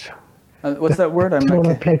sides. What's that word?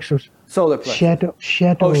 Solar plexus. Solar plexus.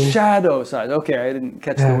 Shadow. Oh, shadow side. Okay, I didn't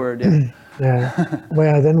catch the word yet. Yeah.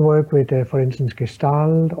 Where I then work with, for instance,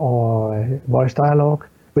 Gestalt or voice dialogue,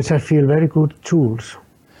 which I feel very good tools.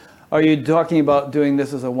 Are you talking about doing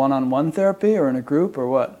this as a one-on-one therapy or in a group or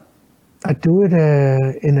what? I do it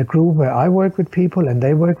in a group where I work with people and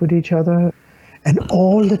they work with each other. And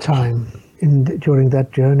all the time during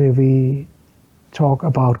that journey, we talk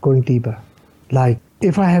about going deeper. Like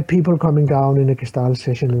if I have people coming down in a Gestalt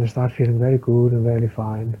session and they start feeling very good and very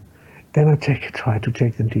fine, then I try to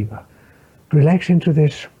take them deeper. Relax into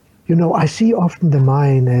this. You know, I see often the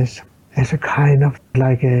mind as a kind of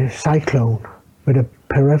like a cyclone with a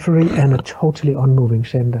periphery and a totally unmoving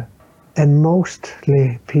center. And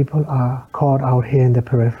mostly people are caught out here in the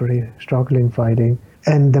periphery, struggling, fighting.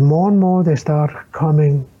 And the more and more they start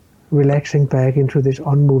coming, relaxing back into this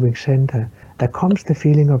unmoving center, there comes the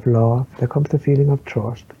feeling of love, there comes the feeling of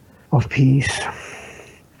trust, of peace.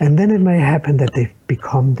 And then it may happen that they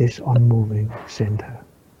become this unmoving center,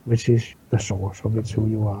 which is the source of it's who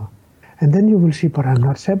you are. And then you will see, but I'm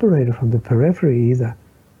not separated from the periphery either.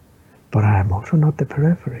 But I am also not the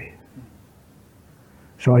periphery.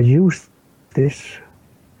 So I use this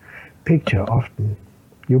picture often.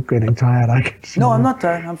 You're getting tired, I can see. No, I'm not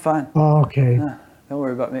tired. I'm fine. Oh, okay. Don't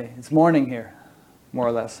worry about me. It's morning here, more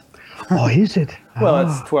or less. Oh, is it? Well,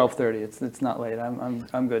 it's 12:30. It's not late.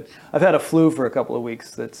 I'm good. I've had a flu for a couple of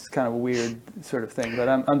weeks. That's kind of a weird sort of thing, but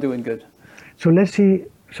I'm doing good. So let's see.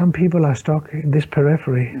 Some people are stuck in this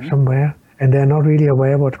periphery somewhere, and they're not really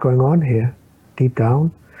aware of what's going on here, deep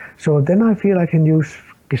down. So then I feel I can use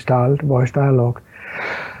Gestalt, voice dialogue,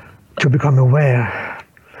 to become aware,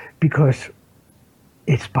 because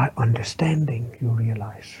it's by understanding you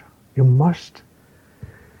realize. You must,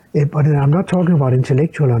 but I'm not talking about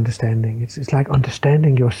intellectual understanding. It's like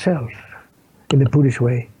understanding yourself in the Buddhist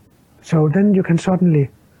way. So then you can suddenly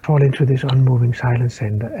fall into this unmoving silent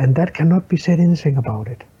center, and that cannot be said anything about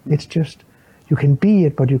it. It's just, you can be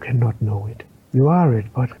it, but you cannot know it. You are it,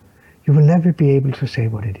 but you will never be able to say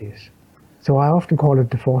what it is. So I often call it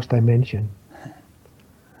the fourth dimension.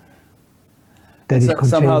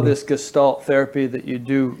 Somehow this Gestalt therapy that you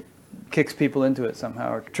do kicks people into it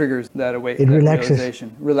somehow, or triggers that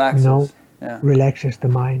realization. Relaxes. No, yeah. Relaxes the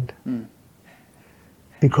mind.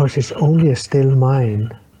 Because it's only a still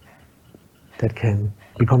mind that can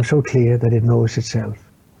become so clear that it knows itself.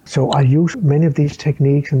 So I use many of these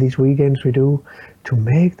techniques and these weekends we do to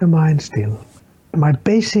make the mind still. My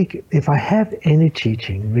basic, if I have any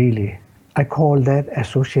teaching really, I call that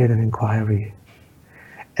associated inquiry.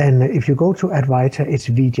 And if you go to Advaita, it's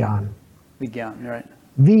Vijnan. Vijnan, right.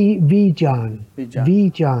 Vijnan. Vijnan.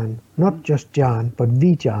 Vijnan. Not just Jnan, but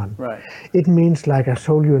Vijnan. Right. It means, like I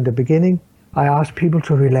told you in the beginning, I ask people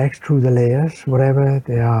to relax through the layers, whatever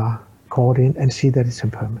they are caught in, and see that it's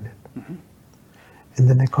impermanent. Mm-hmm. And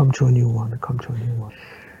then they come to a new one,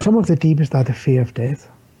 Some of the deepest are the fear of death,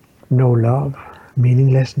 no love,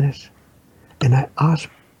 meaninglessness. And I ask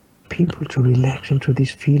people to relax into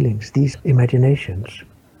these feelings, these imaginations,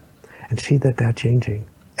 and see that they're changing.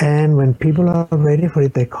 And when people are ready for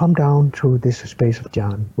it, they come down to this space of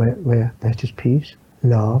Jnan, where there's just peace,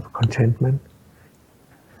 love, contentment.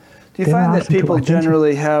 Do you find that people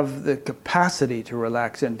generally have the capacity to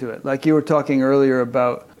relax into it? Like you were talking earlier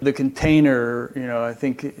about the container, I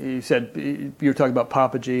think you said you were talking about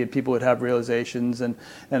Papaji, and people would have realizations and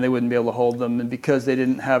they wouldn't be able to hold them. And because they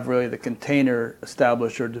didn't have really the container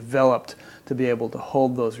established or developed to be able to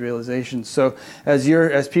hold those realizations. So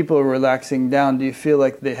as people are relaxing down, do you feel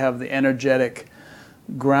like they have the energetic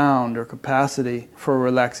ground or capacity for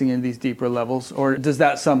relaxing in these deeper levels? Or does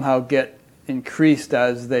that somehow get increased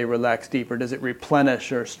as they relax deeper? Does it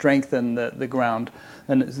replenish or strengthen the ground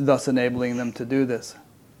and thus enabling them to do this?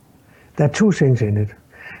 There are two things in it.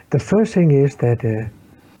 The first thing is that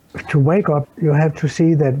to wake up, you have to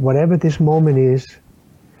see that whatever this moment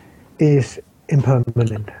is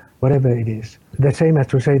impermanent, whatever it is. The same as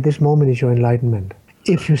to say this moment is your enlightenment,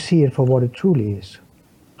 if you see it for what it truly is.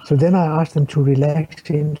 So then I ask them to relax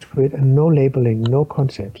into it, and no labeling, no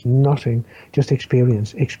concepts, nothing, just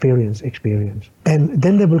experience. And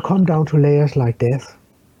then they will come down to layers like death,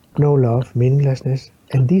 no love, meaninglessness,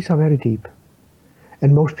 and these are very deep.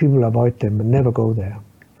 And most people avoid them and never go there.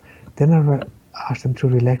 Then I ask them to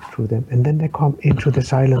relax through them, and then they come into the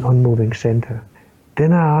silent, unmoving center.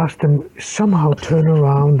 Then I ask them somehow turn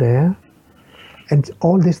around there, and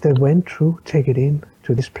all this they went through, take it in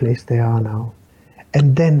to this place they are now.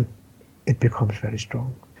 And then it becomes very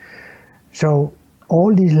strong. So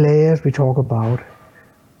all these layers we talk about,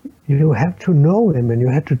 you have to know them and you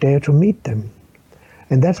have to dare to meet them.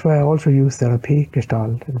 And that's why I also use therapy,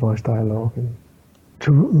 Gestalt, and voice dialogue, and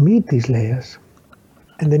to meet these layers.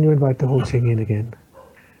 And then you invite the whole thing in again.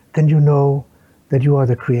 Then you know that you are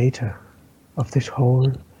the creator of this whole,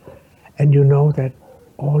 and you know that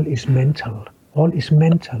all is mental, all is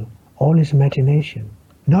imagination.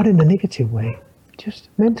 Not in a negative way. Just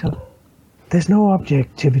mental. There's no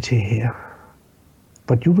objectivity here.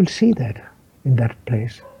 But you will see that in that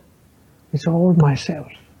place. It's all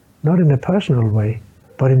myself. Not in a personal way,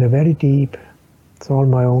 but in a very deep, it's all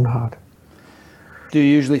my own heart. Do you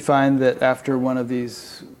usually find that after one of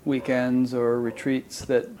these weekends or retreats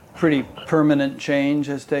that pretty permanent change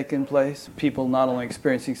has taken place? People not only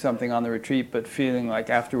experiencing something on the retreat, but feeling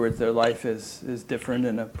like afterwards their life is different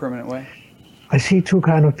in a permanent way? I see two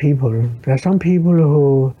kind of people. There are some people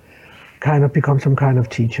who kind of become some kind of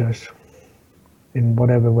teachers in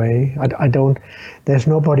whatever way. There's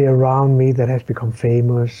nobody around me that has become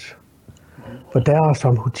famous, but there are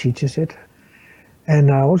some who teaches it. And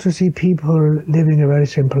I also see people living a very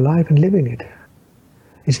simple life and living it.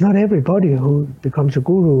 It's not everybody who becomes a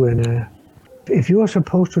guru, and if you are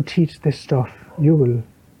supposed to teach this stuff, you will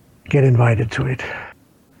get invited to it.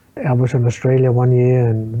 I was in Australia one year,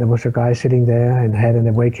 and there was a guy sitting there and had an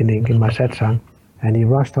awakening in my satsang. And he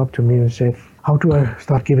rushed up to me and said, how do I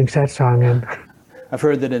start giving satsang? And I've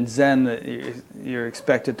heard that in Zen that you're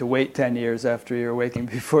expected to wait 10 years after your awakening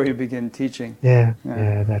before you begin teaching. Yeah,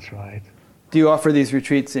 that's right. Do you offer these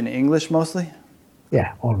retreats in English mostly?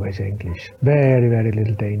 Yeah, always English. Very, very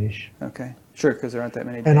little Danish. Okay, sure, because there aren't that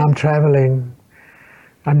many And I'm traveling.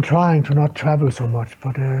 I'm trying to not travel so much,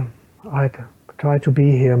 but I try to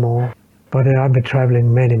be here more. But I've been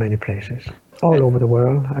traveling many places, all over the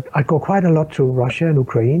world. I go quite a lot to Russia and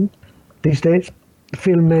Ukraine these days.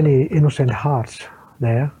 Feel many innocent hearts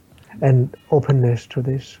there and openness to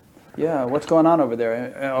this. Yeah, what's going on over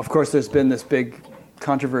there? Of course, there's been this big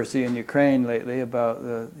controversy in Ukraine lately about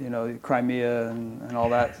the Crimea and all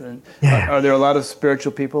that. And are there a lot of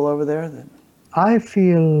spiritual people over there? I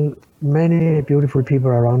feel many beautiful people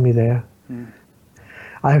around me there.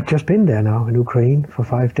 I have just been there now in Ukraine for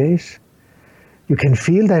 5 days. You can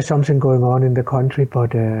feel there's something going on in the country,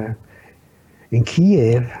 but in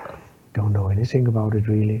Kiev, don't know anything about it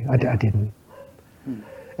really. I didn't.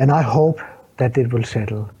 And I hope that it will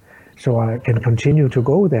settle, so I can continue to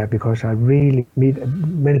go there, because I really meet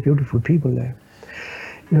many beautiful people there.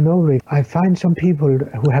 You know, Rick, I find some people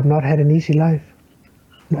who have not had an easy life.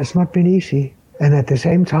 it's not been easy. And at the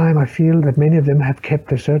same time, I feel that many of them have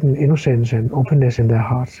kept a certain innocence and openness in their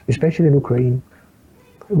hearts, especially in Ukraine.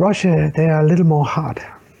 Russia, they are a little more hard.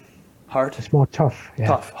 Hard? It's more tough. Yeah.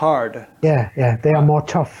 Tough. Hard. Yeah, they are more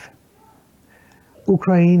tough.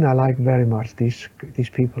 Ukraine, I like very much, these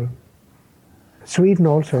people. Sweden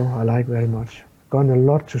also, I like very much. Gone a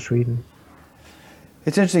lot to Sweden.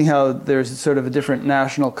 It's interesting how there's sort of a different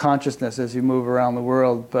national consciousness as you move around the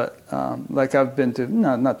world. But like I've been to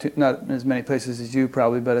not as many places as you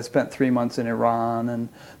probably, but I spent 3 months in Iran and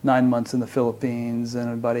 9 months in the Philippines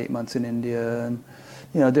and about 8 months in India and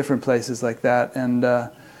different places like that. And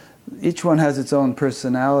each one has its own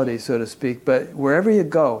personality, so to speak. But wherever you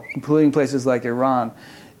go, including places like Iran,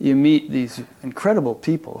 you meet these incredible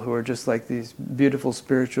people who are just like these beautiful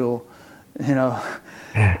spiritual,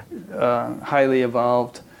 highly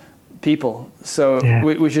evolved people. So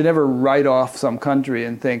we should never write off some country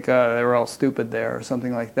and think they were all stupid there or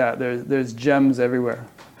something like that. There's gems everywhere.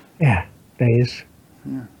 Yeah, there is.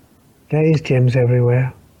 Yeah. There is gems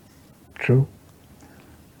everywhere. True.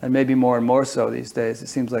 And maybe more and more so these days. It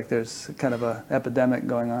seems like there's kind of an epidemic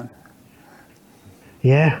going on.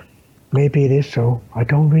 Yeah, maybe it is so. I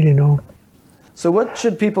don't really know. So what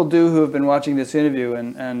should people do who have been watching this interview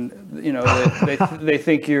and they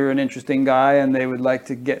think you're an interesting guy and they would like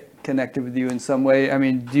to get connected with you in some way? I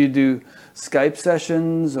mean, do you do Skype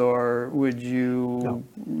sessions or would you... No,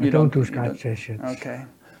 I don't do Skype sessions. Okay.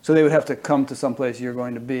 So they would have to come to some place you're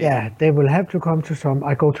going to be. Yeah, they will have to come to some...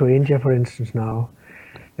 I go to India, for instance, now.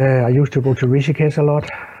 I used to go to Rishikesh a lot.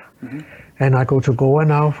 Mm-hmm. And I go to Goa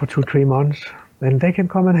now for 2-3 months. And they can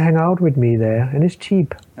come and hang out with me there. And it's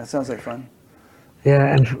cheap. That sounds like fun.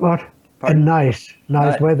 Yeah, and what? Pardon? And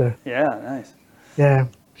nice weather. Yeah, nice. Yeah,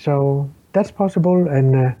 so that's possible,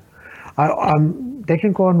 and they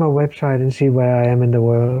can go on my website and see where I am in the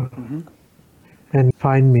world, and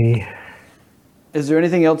find me. Is there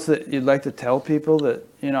anything else that you'd like to tell people that,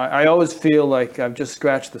 I always feel like I've just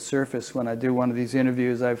scratched the surface when I do one of these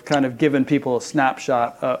interviews. I've kind of given people a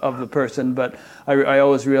snapshot of the person, but I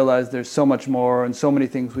always realize there's so much more and so many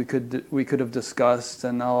things we could have discussed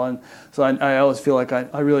and all. And so I always feel like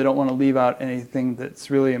I really don't want to leave out anything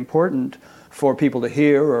that's really important for people to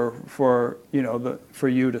hear or for, for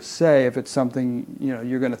you to say if it's something,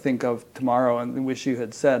 you're going to think of tomorrow and wish you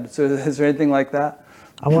had said. So is there anything like that?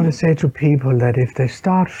 I want to say to people that if they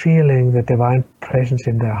start feeling the divine presence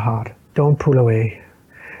in their heart, don't pull away.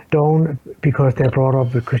 Don't, because they're brought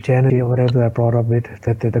up with Christianity or whatever they're brought up with,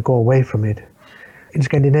 that they go away from it. In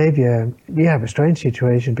Scandinavia, we have a strange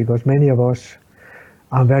situation because many of us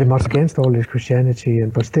are very much against all this Christianity,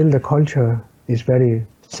 but still the culture is very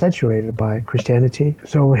saturated by Christianity.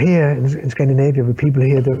 So here in Scandinavia, when people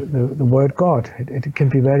hear the word God, it can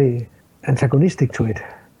be very antagonistic to it,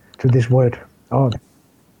 to this word,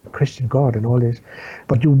 Christian God and all this.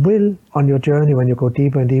 But you will, on your journey, when you go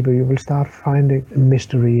deeper and deeper, you will start finding a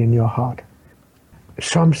mystery in your heart.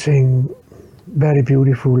 Something very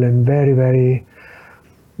beautiful and very, very,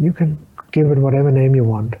 you can give it whatever name you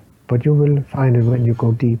want, but you will find it when you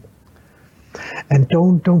go deep. And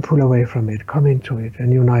don't pull away from it. Come into it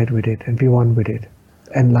and unite with it and be one with it.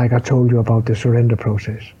 And like I told you about the surrender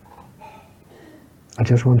process, I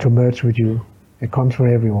just want to merge with you. It comes for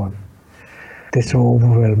everyone. It's so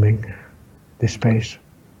overwhelming, this space.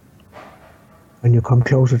 When you come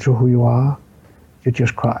closer to who you are, you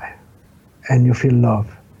just cry and you feel love.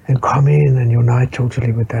 And come in and unite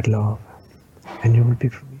totally with that love. And you will be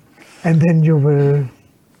free. And then you will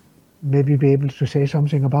maybe be able to say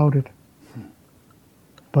something about it.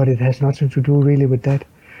 But it has nothing to do really with that.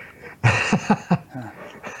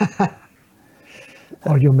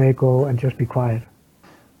 Or you may go and just be quiet.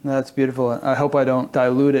 No, that's beautiful. I hope I don't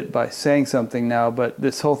dilute it by saying something now, but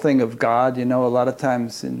this whole thing of God, a lot of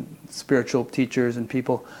times in spiritual teachers and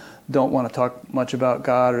people don't want to talk much about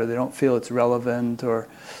God, or they don't feel it's relevant, or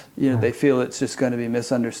they feel it's just going to be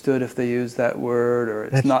misunderstood if they use that word, or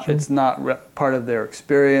it's not part of their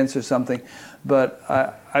experience or something. But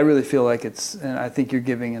I really feel like and I think you're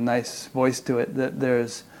giving a nice voice to it, that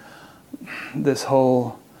there's this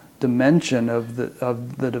whole dimension of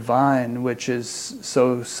the divine, which is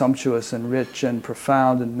so sumptuous and rich and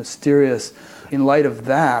profound and mysterious. In light of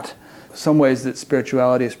that, some ways that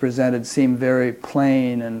spirituality is presented seem very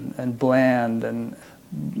plain and bland and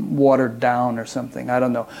watered down or something. I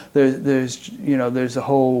don't know. There's a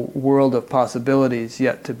whole world of possibilities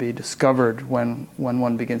yet to be discovered when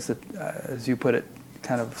one begins to, as you put it,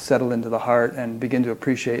 kind of settle into the heart and begin to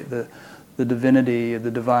appreciate the divinity,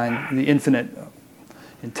 the divine, the infinite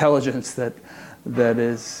intelligence that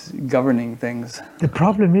is governing things. The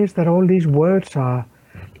problem is that all these words are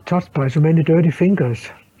touched by so many dirty fingers.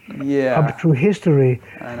 Yeah. up through history.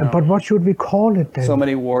 I know. But what should we call it then? So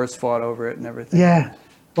many wars fought over it and everything. Yeah,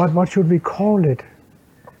 but what should we call it?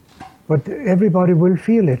 But everybody will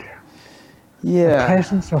feel it. The Yeah.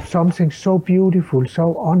 presence of something so beautiful,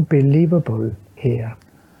 so unbelievable here.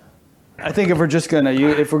 I think if we're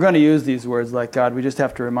gonna use these words like God, we just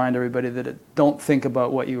have to remind everybody that don't think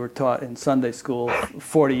about what you were taught in Sunday school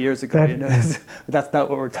 40 years ago. That's not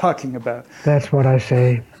what we're talking about. That's what I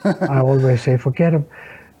say. I always say, forget it.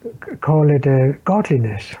 Call it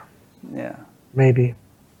godliness, Yeah. maybe.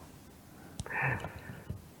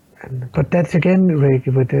 But that's again, Rick,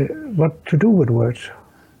 with what to do with words.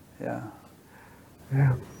 Yeah.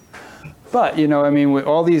 Yeah. But, with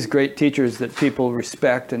all these great teachers that people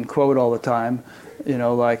respect and quote all the time,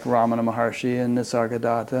 like Ramana Maharshi and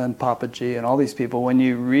Nisargadatta and Papaji and all these people, when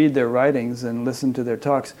you read their writings and listen to their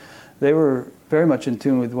talks, they were very much in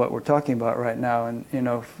tune with what we're talking about right now. And,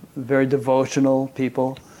 very devotional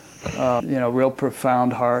people, real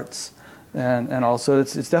profound hearts. And also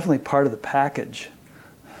it's definitely part of the package.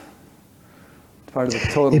 Part of the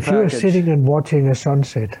total if package. you're sitting and watching a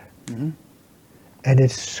sunset, and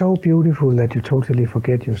it's so beautiful that you totally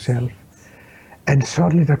forget yourself, and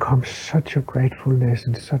suddenly there comes such a gratefulness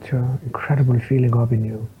and such an incredible feeling up in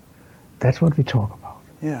you, that's what we talk about.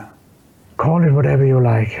 Yeah. Call it whatever you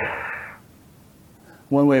like.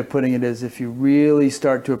 One way of putting it is if you really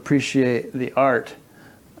start to appreciate the art,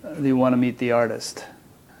 you want to meet the artist.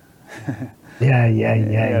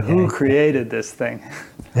 Yeah. Who created this thing?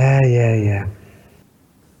 Yeah.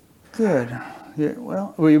 Good. Yeah,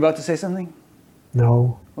 well, were you about to say something?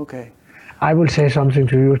 No. Okay. I will say something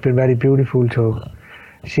to you. It's been very beautiful to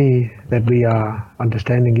see that we are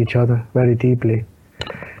understanding each other very deeply.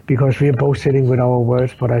 Because we are both sitting with our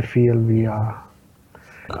words, but I feel we are.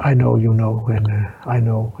 I know you know, and I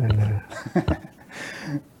know. And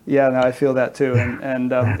Yeah, no, I feel that too.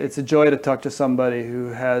 And it's a joy to talk to somebody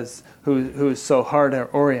who is so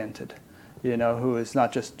heart-oriented, who is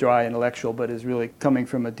not just dry intellectual, but is really coming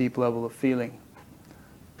from a deep level of feeling.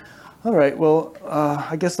 All right, well,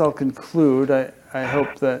 I guess I'll conclude. I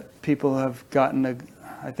hope that people have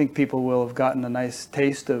I think people will have gotten a nice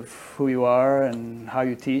taste of who you are and how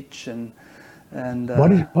you teach and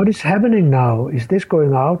what is happening now? Is this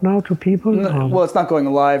going out now to people? Well, it's not going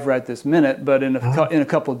live right this minute, but in a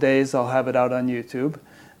couple of days I'll have it out on YouTube,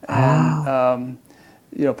 and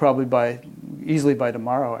probably easily by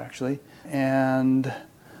tomorrow actually, and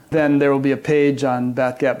then there will be a page on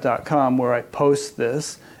batgap.com where I post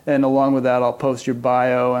this. And along with that, I'll post your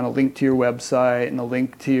bio and a link to your website and a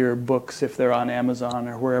link to your books if they're on Amazon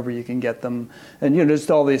or wherever you can get them. And just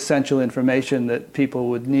all the essential information that people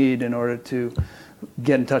would need in order to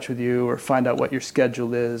get in touch with you or find out what your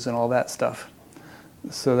schedule is and all that stuff.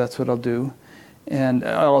 So that's what I'll do. And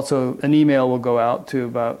also an email will go out to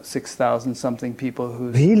about 6,000 something people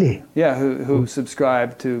who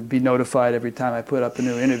subscribe to be notified every time I put up a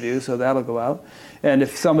new interview. So that'll go out. And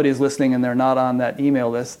if somebody is listening and they're not on that email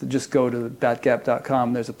list, just go to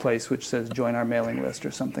batgap.com. There's a place which says join our mailing list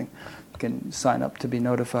or something. You can sign up to be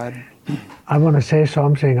notified. I want to say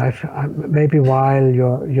something. Maybe while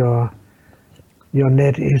your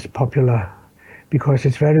net is popular, because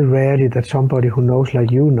it's very rarely that somebody who knows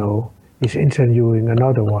like you know is interviewing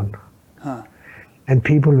another one. And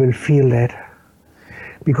people will feel that.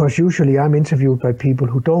 Because usually I'm interviewed by people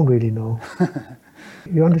who don't really know.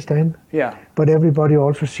 You understand? Yeah. But everybody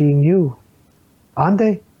also seeing you, aren't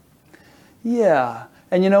they? Yeah.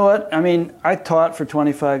 And you know what? I mean, I taught for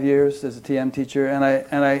 25 years as a TM teacher, and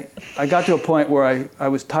I got to a point where I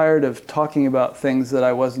was tired of talking about things that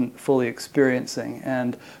I wasn't fully experiencing.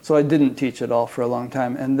 And so I didn't teach at all for a long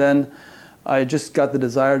time. And then I just got the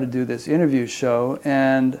desire to do this interview show,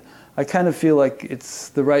 and I kind of feel like it's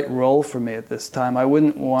the right role for me at this time. I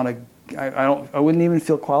wouldn't want to. I wouldn't even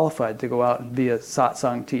feel qualified to go out and be a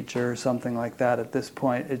satsang teacher or something like that at this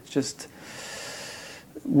point. It just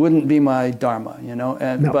wouldn't be my dharma,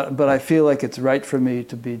 And No. but I feel like it's right for me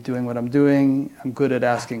to be doing what I'm doing. I'm good at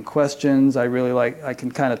asking questions. I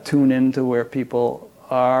can kind of tune into where people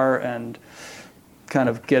are and kind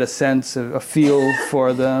of get a sense of a feel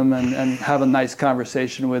for them and have a nice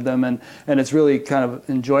conversation with them. And it's really kind of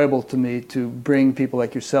enjoyable to me to bring people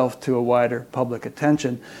like yourself to a wider public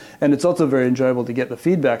attention. And it's also very enjoyable to get the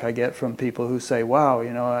feedback I get from people who say, wow,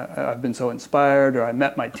 I've been so inspired, or I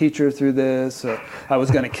met my teacher through this, or I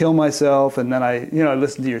was going to kill myself, and then I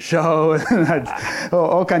listened to your show, and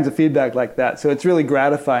all kinds of feedback like that. So it's really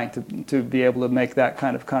gratifying to be able to make that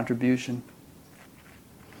kind of contribution.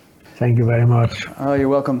 Thank you very much. Oh, you're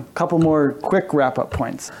welcome. A couple more quick wrap-up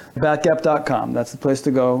points. Batgap.com, that's the place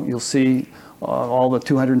to go. You'll see all the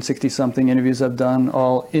 260 something interviews I've done,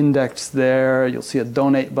 all indexed there. You'll see a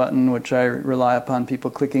donate button, which I rely upon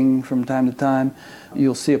people clicking from time to time.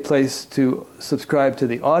 You'll see a place to subscribe to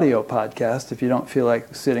the audio podcast. If you don't feel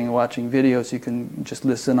like sitting and watching videos, you can just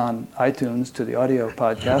listen on iTunes to the audio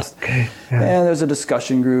podcast. Okay, yeah. And there's a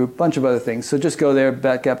discussion group, bunch of other things. So just go there,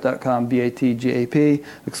 batgap.com, BATGAP,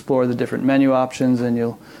 explore the different menu options, and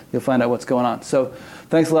you'll find out what's going on. So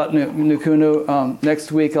thanks a lot, Nukunu.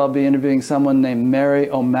 Next week I'll be interviewing someone named Mary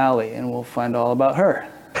O'Malley, and we'll find all about her.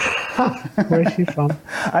 Where's she from?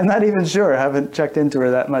 I'm not even sure. I haven't checked into her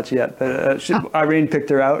that much yet. But Irene picked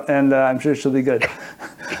her out, and I'm sure she'll be good.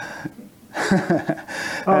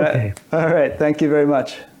 Okay. All right. Thank you very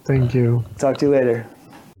much. Thank you. Talk to you later.